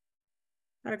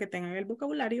para que tengan el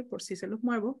vocabulario por si se los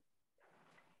muevo.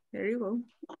 There you go.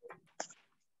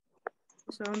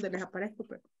 So, donde les aparezco,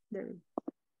 pero there you go.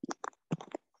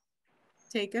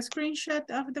 Take a screenshot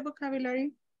of the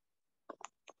vocabulary.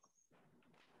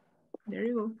 There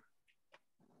you go.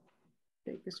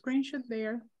 Take a screenshot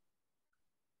there.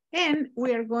 And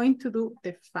we are going to do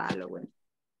the following.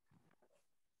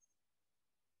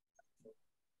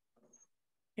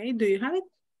 Okay, do you have it?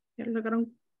 ¿Ya le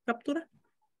sacaron captura?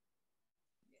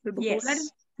 ¿El vocabulario?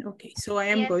 Yes. Okay, so I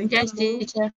am going to Yes, move.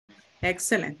 teacher.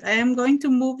 Excellent. I am going to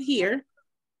move here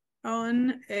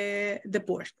on the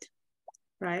board,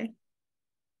 right?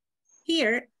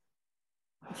 Here,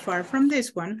 far from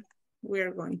this one, we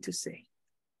are going to say,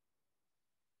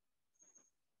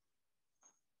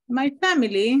 my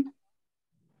family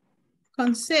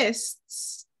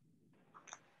consists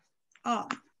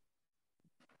of,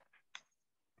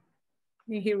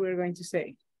 and here we're going to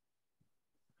say,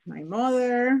 my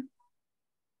mother,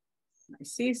 my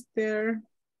sister,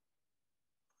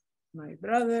 my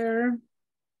brother,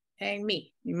 and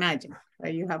me. Imagine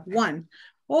that you have one.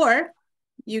 Or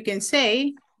you can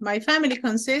say, my family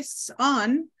consists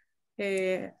on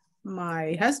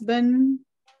my husband,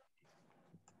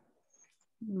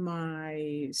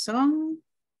 my son,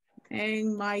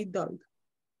 and my dog.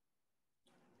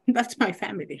 That's my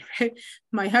family, right?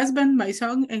 My husband, my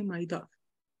son, and my dog.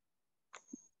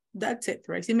 That's it,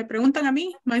 right? Si me preguntan a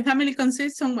mí, my family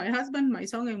consists of my husband, my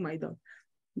son, and my dog.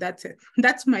 That's it.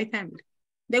 That's my family.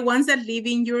 The ones that live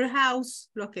in your house,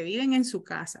 los que viven en su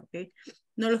casa, okay?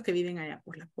 No los que viven allá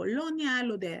por la colonia,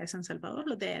 los de San Salvador,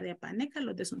 los de Apaneca,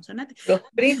 los de Sonsonate. Los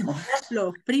primos.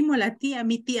 Los primos, la tía,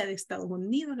 mi tía de Estados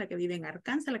Unidos, la que vive en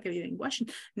Arkansas, la que vive en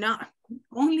Washington. No,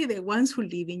 only the ones who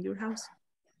live in your house.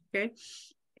 Okay?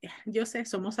 Yo sé,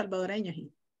 somos salvadoreños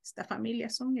y esta familia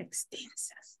son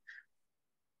extensas.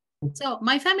 So,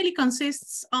 my family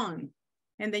consists on,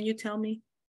 and then you tell me,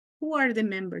 who are the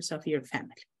members of your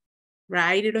family?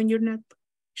 Write it on your notebook.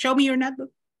 Show me your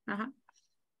notebook. Ajá.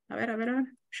 A ver.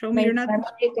 Show me My your notebook.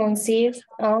 family consists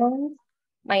of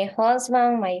my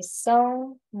husband, my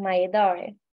son, my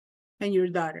daughter. And your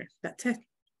daughter. That's it.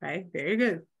 Right? Very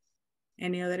good.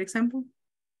 Any other example?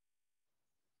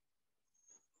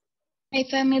 My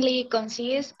family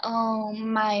consists of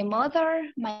my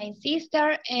mother, my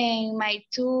sister, and my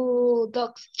 2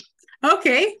 dogs.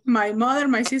 Okay. My mother,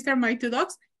 my sister, my 2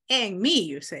 dogs, and me,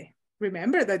 you say.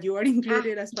 Remember that you are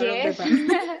included as part of the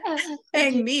family.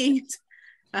 And me.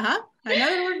 Uh-huh.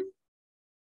 Another one.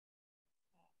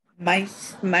 My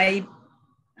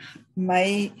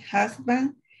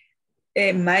husband,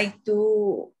 my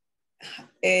 2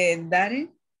 daughters,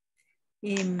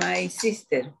 and my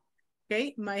sister.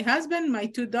 Okay, my husband, my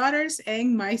 2 daughters,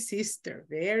 and my sister.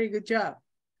 Very good job.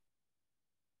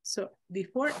 So,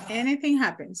 before anything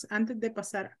happens, antes de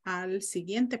pasar al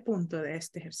siguiente punto de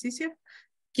este ejercicio,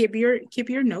 keep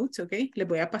your notes, okay? Les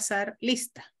voy a pasar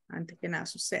lista antes que nada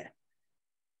suceda.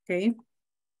 Okay,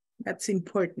 that's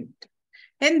important.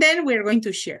 And then we're going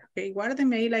to share, okay?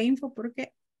 Guárdeme ahí la info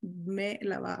porque me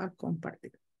la va a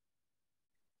compartir.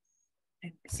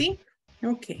 ¿Sí?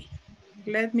 Okay.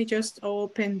 Let me just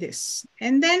open this.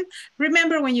 And then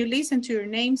remember when you listen to your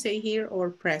name, say here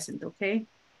or present, okay?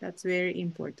 That's very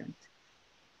important.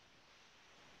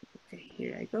 Okay,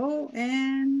 here I go,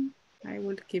 and I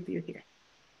will keep you here.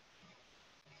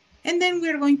 And then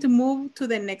we're going to move to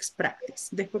the next practice.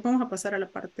 Después vamos a pasar a la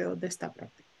parte 2 de esta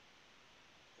práctica.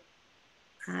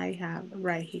 I have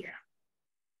right here.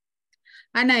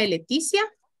 Ana de Leticia.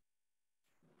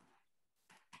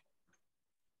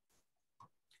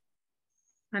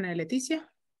 Ana de Leticia.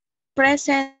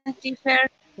 Present, teacher.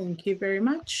 Thank you very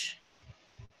much.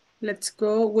 Let's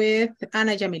go with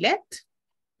Ana Yamilet.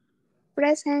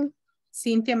 Present.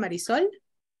 Cintia Marisol.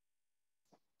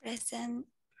 Present.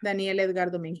 Daniel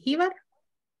Edgardo Mengíbar.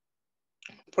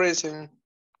 Present.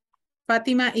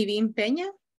 Fátima Ivín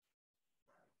Peña.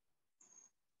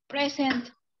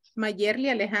 Present. Mayerly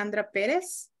Alejandra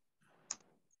Pérez.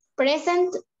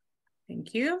 Present.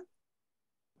 Thank you.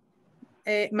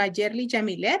 Mayerly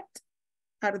Yamilet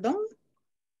Ardón.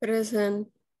 Present.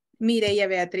 Mireya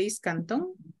Beatriz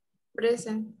Cantón.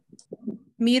 Present.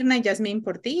 Mirna Yasmín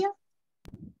Portilla.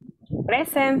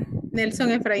 Present. Nelson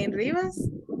Efraín Rivas.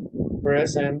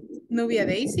 Present. Nubia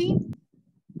Daisy.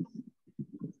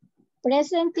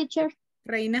 Present, teacher.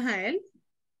 Reina Jael.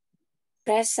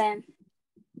 Present.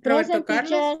 Roberto Present,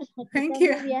 Carlos. teacher. Thank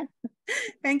you.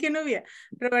 Thank you, Nubia.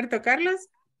 Roberto Carlos.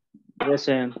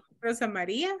 Present. Rosa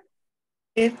María.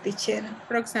 Yes, teacher.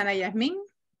 Roxana Yasmín.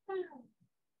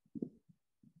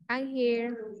 I'm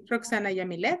here. Roxana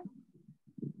Yamilet.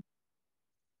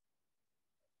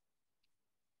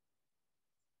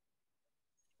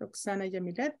 Roxana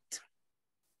Yamilet.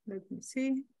 Let me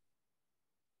see.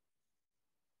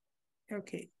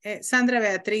 Okay. Sandra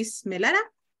Beatriz Melara.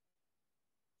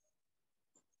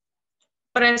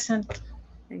 Present.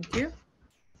 Thank you.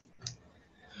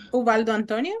 Ubaldo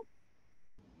Antonio.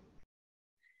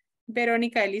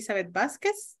 Verónica Elizabeth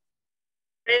Vázquez.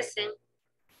 Present.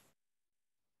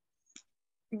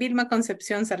 Vilma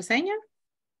Concepción Sarceña.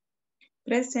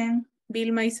 Present.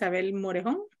 Vilma Isabel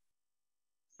Morejón.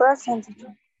 Present.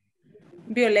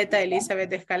 Violeta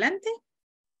Elizabeth Escalante.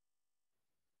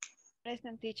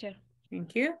 Present, teacher.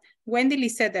 Thank you. Wendy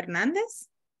Lisette Hernández.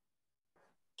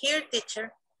 Here,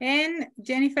 teacher. And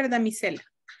Jennifer Damisela.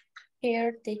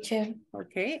 Here, teacher.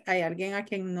 Ok. ¿Hay alguien a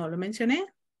quien no lo mencioné?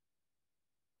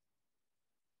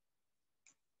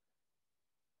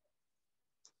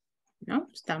 No,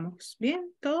 estamos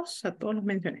bien. Todos, a todos los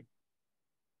mencioné.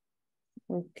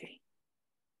 Ok.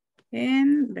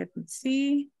 And let me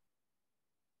see.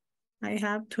 I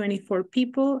have 24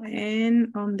 people,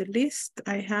 and on the list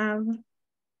I have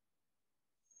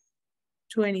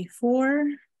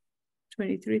 24,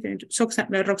 23, 22. So,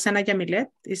 Roxana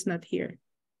Yamilet is not here.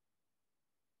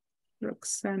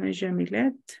 Roxana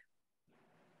Yamilet.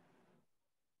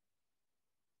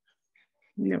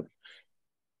 No.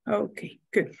 Okay,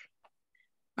 good.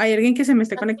 ¿Hay alguien que se me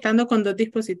esté conectando con dos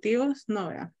dispositivos? No,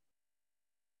 ¿verdad?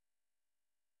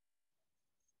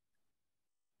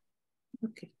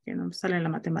 Ok, que no me sale en la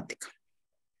matemática.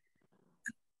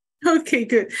 Okay,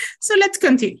 good. So let's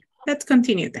continue. Let's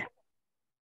continue then.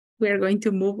 We are going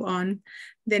to move on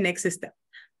the next step.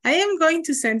 I am going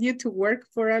to send you to work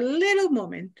for a little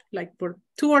moment, like for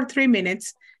 2 or 3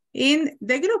 minutes in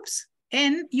the groups.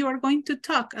 And you are going to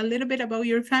talk a little bit about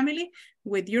your family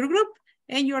with your group.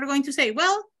 And you are going to say,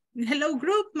 well, hello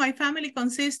group, my family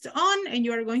consists on, and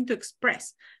you are going to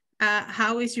express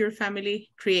how is your family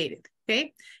created,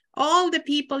 okay? All the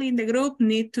people in the group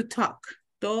need to talk.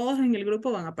 Todos en el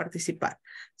grupo van a participar.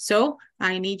 So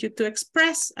I need you to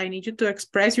express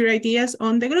your ideas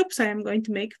on the groups. I am going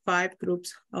to make 5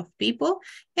 groups of people,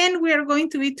 and we are going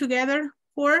to be together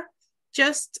for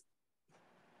just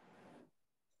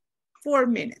 4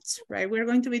 minutes, right? We're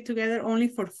going to be together only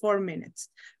for 4 minutes.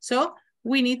 So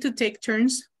we need to take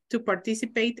turns to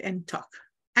participate and talk.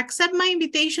 Accept my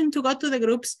invitation to go to the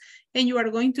groups, and you are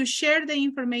going to share the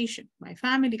information. My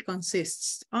family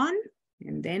consists on,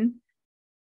 and then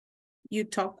you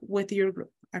talk with your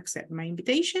group. Accept my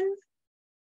invitation.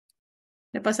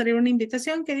 Le pasaré una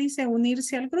invitación que dice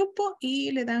unirse al grupo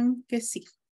y le dan que sí.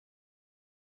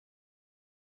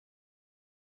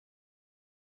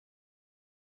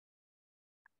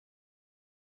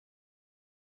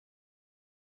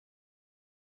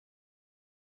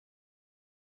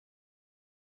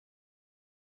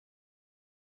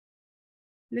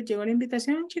 ¿Les llegó la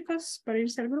invitación, chicos, para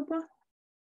irse al grupo?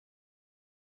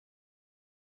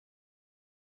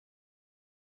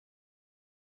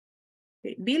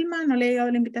 Okay. Vilma, no le ha llegado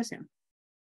la invitación.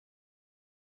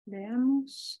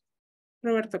 Veamos.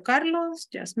 Roberto Carlos,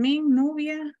 Yasmín,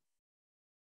 Nubia.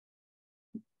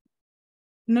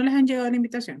 ¿No les han llegado la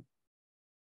invitación?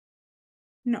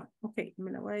 No, ok,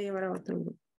 me la voy a llevar a otro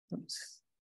grupo. Entonces.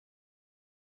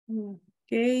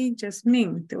 Ok,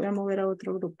 Yasmín, te voy a mover a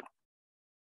otro grupo.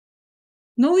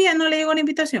 Nubia, ¿no le llegó la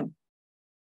invitación?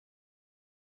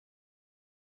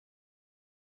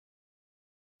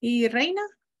 ¿Y Reina?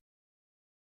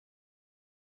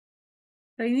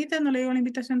 Reinita no le llegó la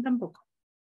invitación tampoco.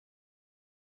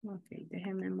 Ok,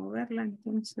 déjenme moverla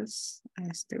entonces a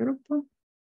este grupo.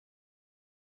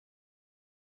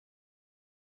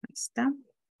 Ahí está.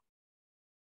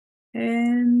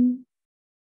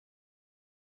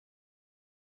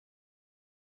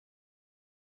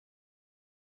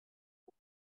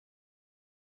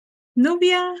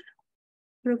 Nubia,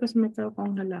 creo que se me quedó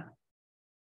congelada.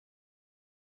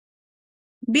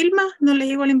 Vilma, no le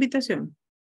llegó la invitación.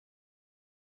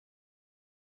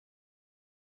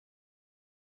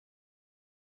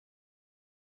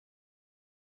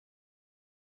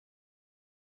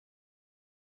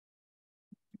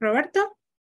 Roberto.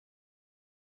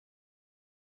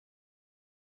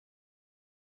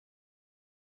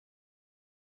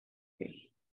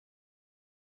 Okay.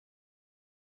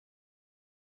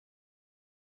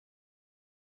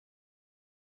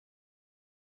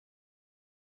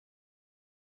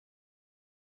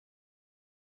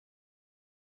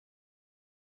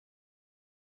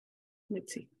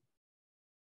 Let's see.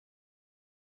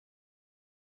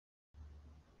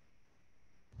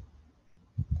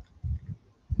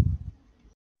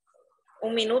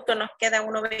 Un minuto, nos queda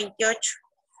 1:28.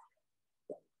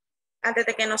 Antes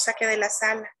de que nos saque de la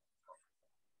sala.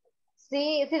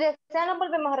 Sí, si desean lo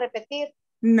volvemos a repetir.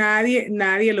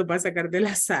 Nadie lo va a sacar de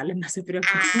la sala, no se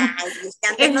preocupen. Ay, es que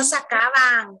antes nos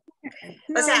sacaban.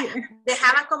 No, o sea,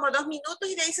 dejaban como 2 minutos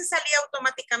y de ahí se salía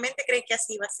automáticamente. Creí que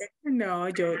así iba a ser. No,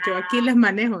 yo aquí les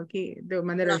manejo aquí de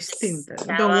manera distinta.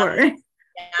 Don't worry.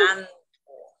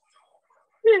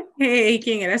 Hey,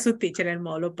 ¿quién era su teacher en el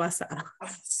módulo pasado?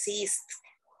 Sí,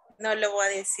 no lo voy a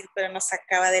decir, pero nos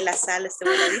sacaba de la sala este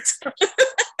voladito.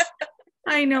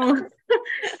 Ay, no. No.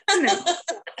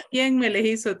 ¿Quién me les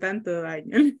hizo tanto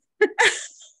daño?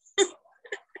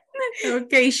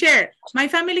 Okay, share. My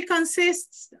family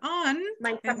consists on.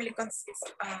 My family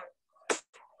consists on.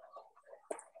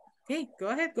 Okay, go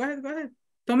ahead.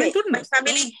 Tomen turnos.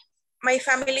 My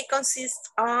family consists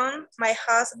on my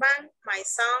husband, my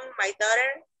son, my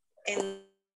daughter, and.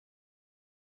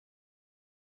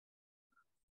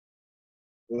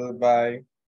 Goodbye.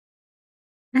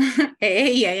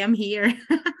 Hey, I am here.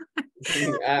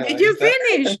 Did you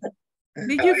finish?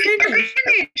 Did you finish?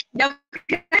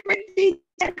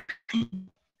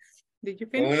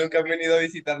 Como nunca han venido a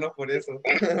visitarnos por eso.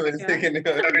 Pensé que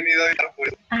nunca han venido a visitarnos por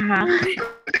eso. Ajá.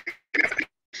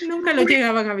 Nunca lo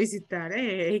llegaban a visitar,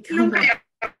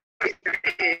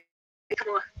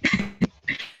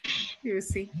 You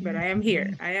see, but I am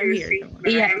here.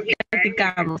 Y ya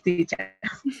practicamos, teacher.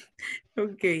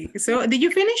 Okay, so did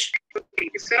you finish?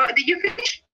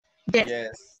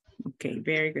 Yes. Okay,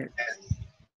 very good.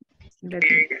 Let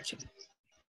me check.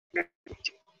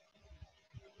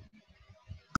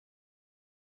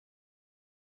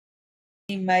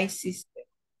 My sister.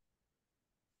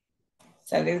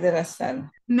 Salir de la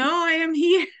sala. No, I am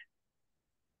here.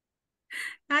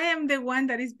 I am the one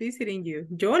that is visiting you.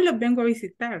 Yo los vengo a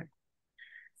visitar.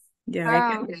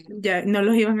 Ya, ya no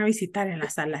los iban a visitar en la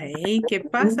sala. Hey, ¿qué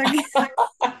pasa aquí?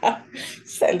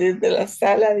 Salir de la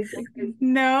sala.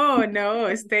 No,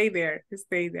 no, stay there,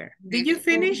 stay there. Did you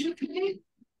finish?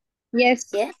 Yes.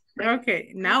 Yeah.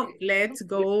 Okay, now let's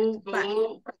go back.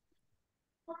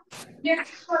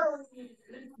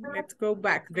 Let's go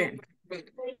back then.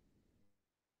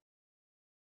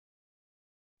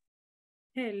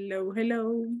 Hello,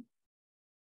 hello.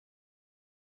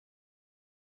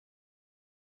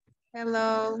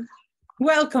 Hello.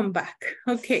 Welcome back.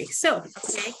 Okay, so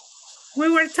we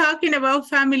were talking about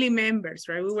family members,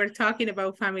 right? We were talking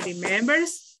about family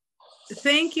members.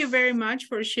 Thank you very much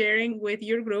for sharing with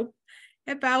your group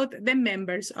about the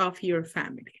members of your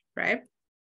family, right?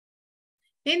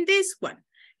 In this one,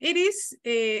 it is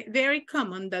very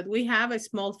common that we have a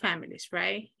small families,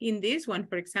 right? In this one,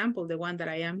 for example, the one that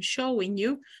I am showing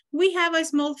you, we have a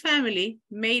small family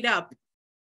made up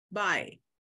by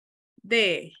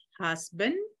the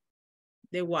husband,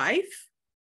 the wife,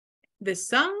 the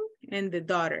son, and the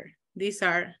daughter. These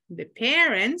are the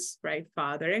parents, right?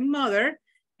 Father and mother,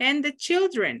 and the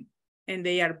children, and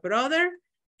they are brother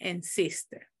and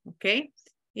sister, okay?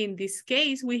 In this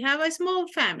case, we have a small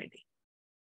family.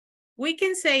 We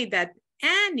can say that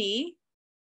Annie,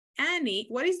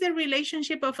 what is the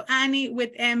relationship of Annie with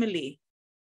Emily?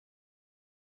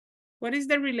 What is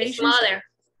the relationship? His mother.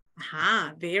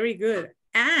 Aha, very good.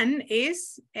 Anne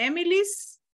is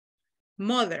Emily's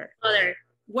mother.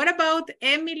 What about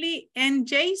Emily and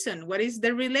Jason? What is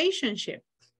the relationship?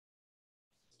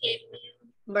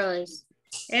 Brothers.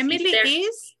 Emily Sister.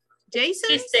 is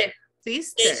Jason's Sister.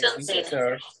 sister.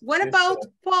 Sister. What about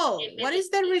Paul? What is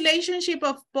the relationship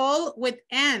of Paul with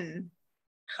Anne?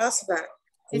 Husband.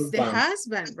 It's the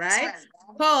husband, right?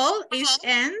 Paul is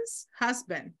Anne's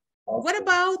husband. What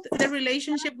about the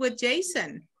relationship with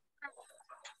Jason?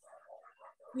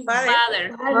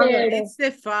 Father. It's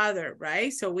the father,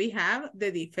 right? So we have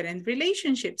the different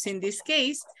relationships. In this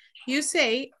case, you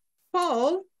say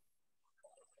Paul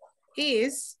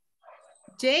is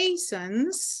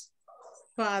Jason's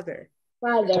father.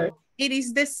 It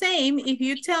is the same if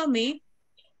you tell me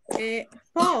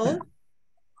Paul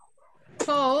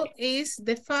is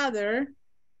the father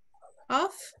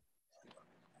of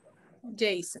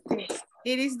Jason.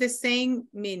 It is the same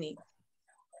meaning,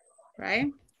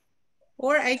 right?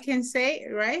 Or I can say,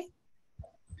 right?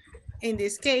 In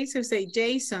this case, you say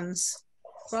Jason's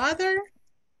father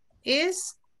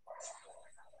is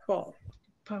Paul.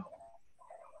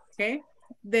 Okay.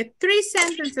 The three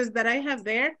sentences that I have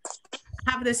there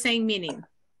have the same meaning,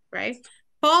 right?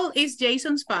 Paul is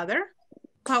Jason's father.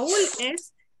 Paul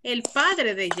es el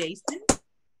padre de Jason.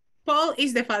 Paul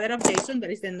is the father of Jason,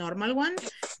 that is the normal one.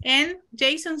 And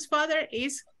Jason's father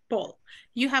is Paul.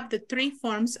 You have the three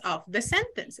forms of the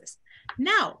sentences.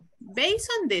 Now,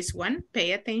 based on this one,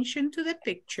 pay attention to the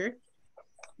picture.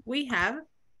 We have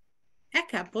a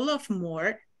couple of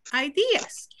more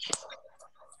ideas.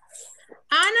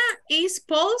 Anna is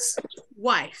Paul's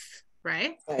wife,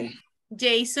 right?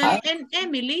 Jason and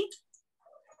Emily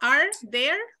are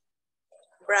their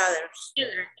Brothers.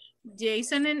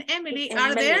 Jason and Emily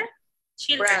are their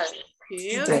children.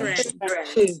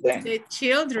 The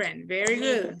children, very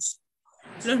good.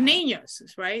 Los niños,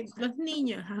 right? Los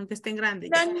niños, aunque estén grandes.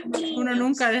 Uno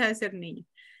nunca deja de ser niño.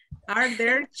 Are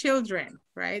their children,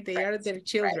 right? They are their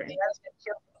children.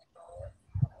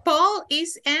 Paul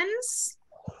is Anne's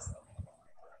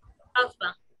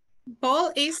husband.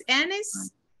 Paul is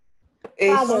Anne's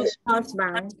Husband.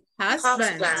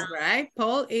 husband, right?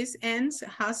 Paul is Anne's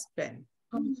husband.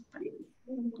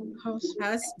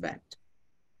 Husband.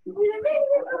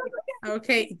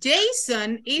 Okay,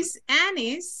 Jason is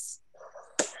Annie's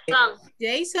son.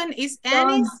 Jason is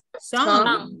Annie's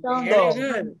son. Very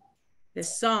good. The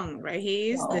son, right?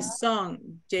 He is the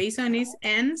son. Jason is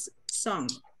Anne's son.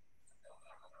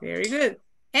 Very good.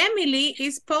 Emily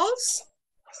is Paul's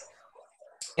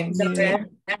daughter.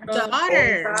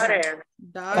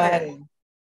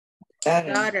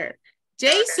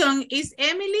 Jason is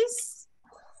Emily's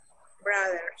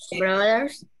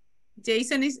Brothers.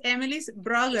 Jason is Emily's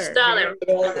brother.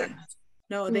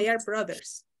 No, they are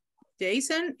brothers.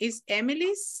 Jason is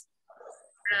Emily's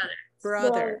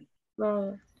brother.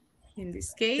 In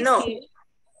this case,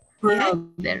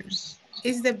 Brothers.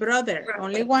 is the brother,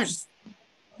 only one.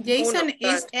 Jason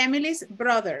is Emily's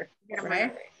brother,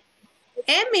 right?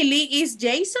 Emily is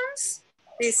Jason's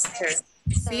sister,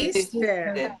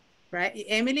 right?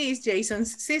 Emily is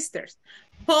Jason's sisters.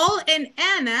 Paul and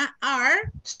Anna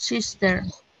are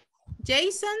Sisters.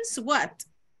 Jason's what?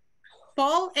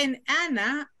 Paul and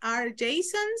Anna are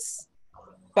Jason's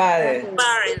Padre.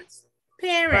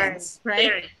 parents,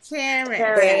 right? Parents.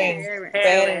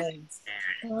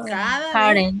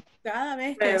 Cada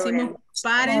vez que decimos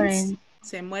parents,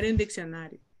 se muere un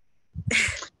diccionario.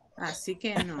 Así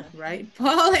que no, right?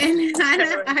 Paul and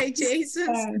Anna are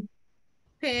Jason's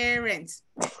parents.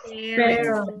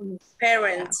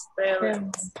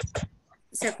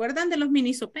 ¿Se acuerdan de los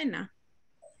mini sopena?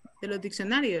 De los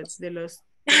diccionarios,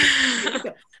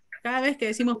 cada vez que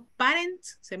decimos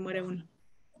parents, se muere uno.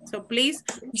 So please,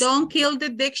 don't kill the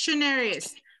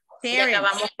dictionaries. Parents.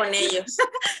 Acabamos con ellos.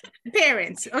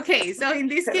 Parents. Okay, so in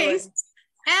this case,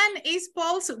 Anne is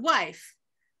Paul's wife.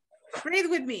 Read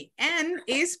with me. Anne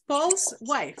is Paul's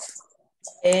wife.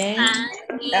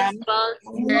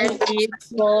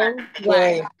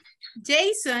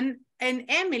 Jason and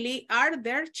Emily are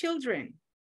their children.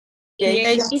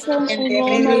 Jason and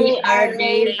Emily are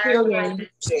their children.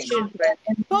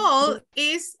 Paul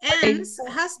is Anne's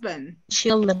husband.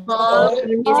 Paul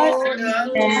is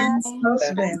Anne's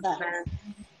husband.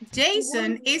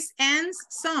 Jason is Anne's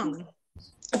son.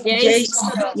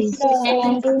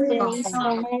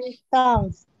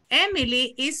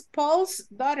 Emily is Paul's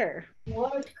daughter.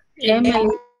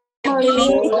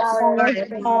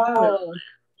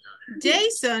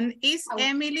 Jason is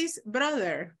Emily's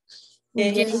brother.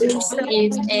 Emily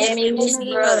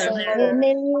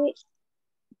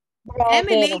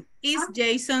is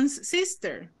Jason's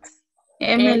sister.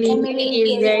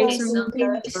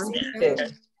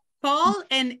 Paul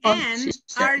and Anne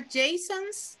are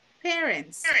Jason's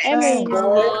parents.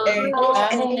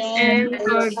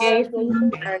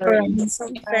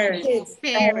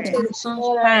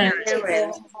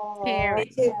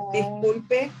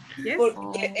 Disculpe,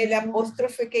 porque el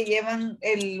apóstrofe que llevan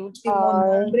el último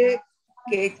nombre,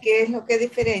 ¿qué es lo que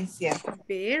diferencia?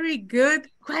 Very good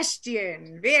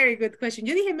question. Very good question.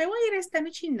 Yo dije, me voy a ir esta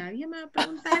noche y nadie me va a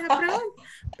preguntar esa pregunta.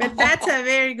 But that's a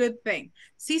very good thing.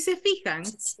 Si se fijan,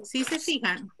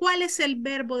 ¿cuál es el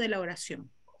verbo de la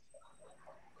oración?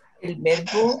 El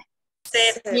verbo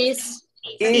is.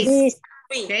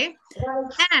 Okay.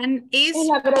 And is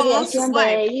Paul's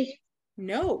wife.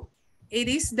 No, it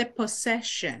is the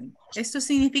possession. Esto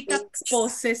significa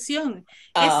posesión.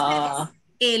 Es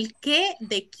el qué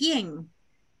de quién.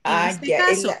 En este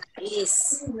caso.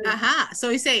 Ajá. So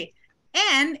we say,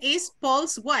 Anne is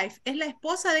Paul's wife. ¿Es la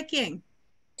esposa de quién?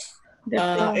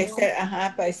 para eso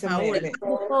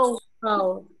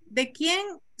 ¿De quién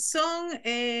son,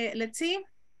 let's see?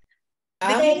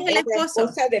 ¿De quién es la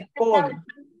esposa de Paul?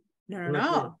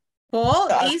 No. Paul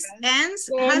is Anne's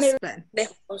husband. El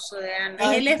esposo de Ana.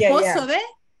 Es el esposo de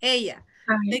ella.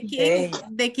 ¿De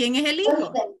quién es el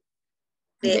hijo?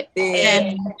 De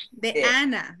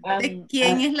Ana. ¿De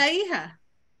quién es la hija?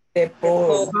 De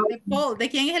Paul. De Paul. ¿De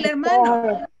quién es el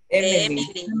hermano? Emily.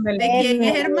 ¿De quién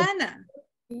es hermana?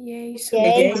 Jason.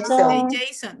 De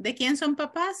Jason. ¿De quién son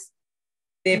papás?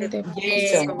 De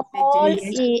Jason.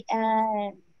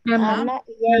 Y Ana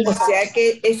y O sea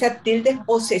que esa tilde es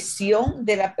posesión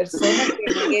de la persona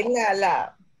que es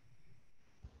la...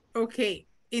 Okay.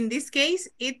 In this case,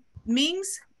 it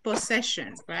means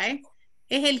possession, right?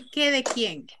 Es el qué de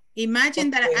quién. Imagine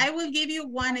that I will give you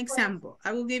one example.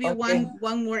 I will give you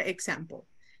one more example.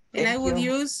 And I will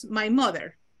use my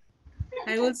mother.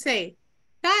 I will say,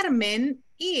 Carmen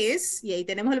is, y ahí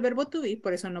tenemos el verbo to be,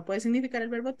 por eso no puede significar el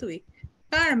verbo to be.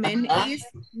 Carmen is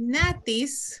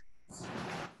Nati's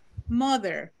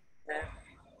mother.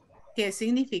 ¿Qué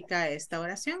significa esta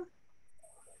oración?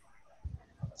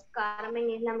 Carmen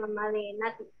es la mamá de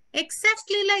Nati.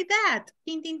 Exactly like that.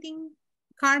 Ding, ding, ding.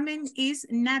 Carmen is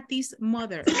Nati's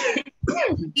mother.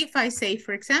 If I say,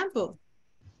 for example,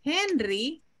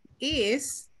 Henry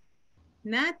is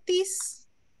Nati's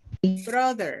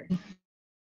brother.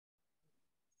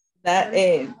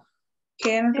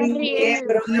 Henry es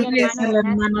el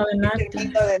hermano de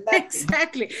Nati.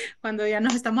 Exactly. Cuando ya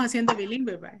nos estamos haciendo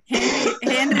bilingüe.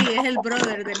 Henry es el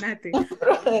brother de Nati.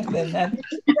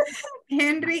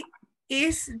 Henry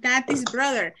is Nati's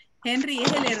brother. Henry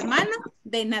es el hermano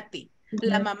de Nati.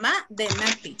 La mamá de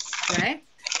Nati. Right?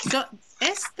 So,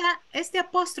 este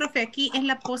apóstrofe aquí es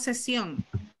la posesión.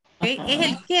 ¿Okay? Es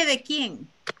el qué de quién.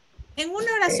 En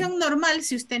una oración normal,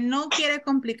 si usted no quiere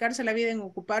complicarse la vida en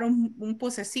ocupar un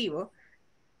posesivo,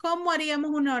 ¿cómo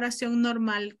haríamos una oración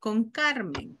normal con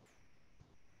Carmen?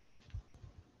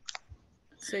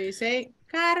 So you say,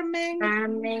 Carmen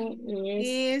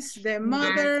is the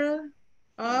mother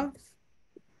of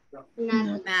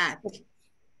Nat.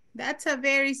 That's a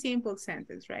very simple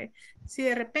sentence, right? Si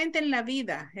de repente en la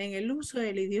vida, en el uso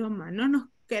del idioma, no nos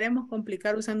queremos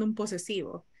complicar usando un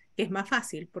posesivo, que es más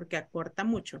fácil porque acorta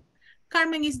mucho.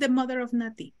 Carmen is the mother of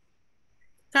Nati.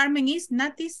 Carmen is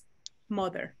Nati's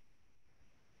mother.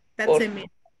 That's the meaning.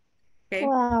 Okay.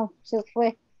 Wow, se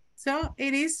fue. So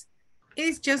it is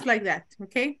just like that,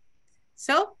 okay?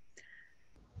 So,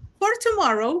 for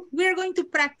tomorrow, we are going to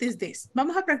practice this.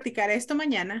 Vamos a practicar esto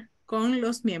mañana con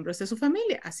los miembros de su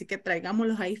familia. Así que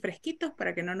traigámoslos ahí fresquitos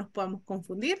para que no nos podamos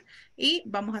confundir y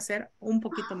vamos a hacer un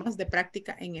poquito más de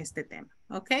práctica en este tema,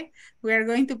 okay? We are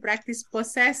going to practice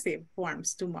possessive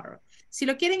forms tomorrow. Si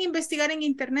lo quieren investigar en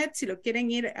internet, si lo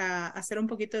quieren ir a hacer un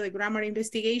poquito de grammar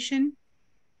investigation,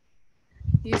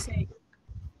 you say,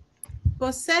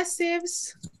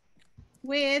 possessives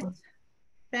with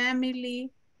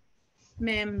family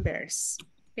members.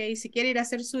 Okay, si quiere ir a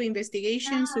hacer su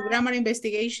investigation, su grammar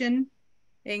investigation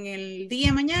en el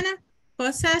día mañana,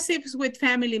 possessives with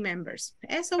family members.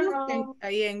 Eso busquen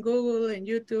ahí en Google, en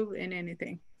YouTube, en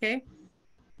anything. Okay,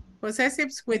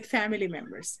 possessives with family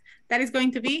members. That is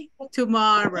going to be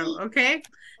tomorrow. Okay,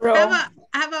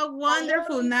 have a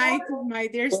wonderful night, my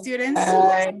dear students.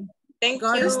 Thank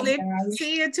Go you. to sleep.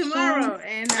 See you tomorrow.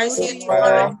 And I will see you see you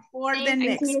tomorrow. for the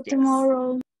next class.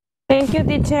 tomorrow. Thank you,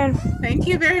 teacher. Thank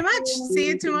you very much. See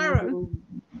you tomorrow.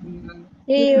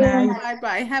 See you.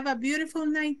 Bye-bye. Have a beautiful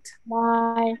night.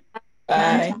 Bye.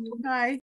 Bye. Bye.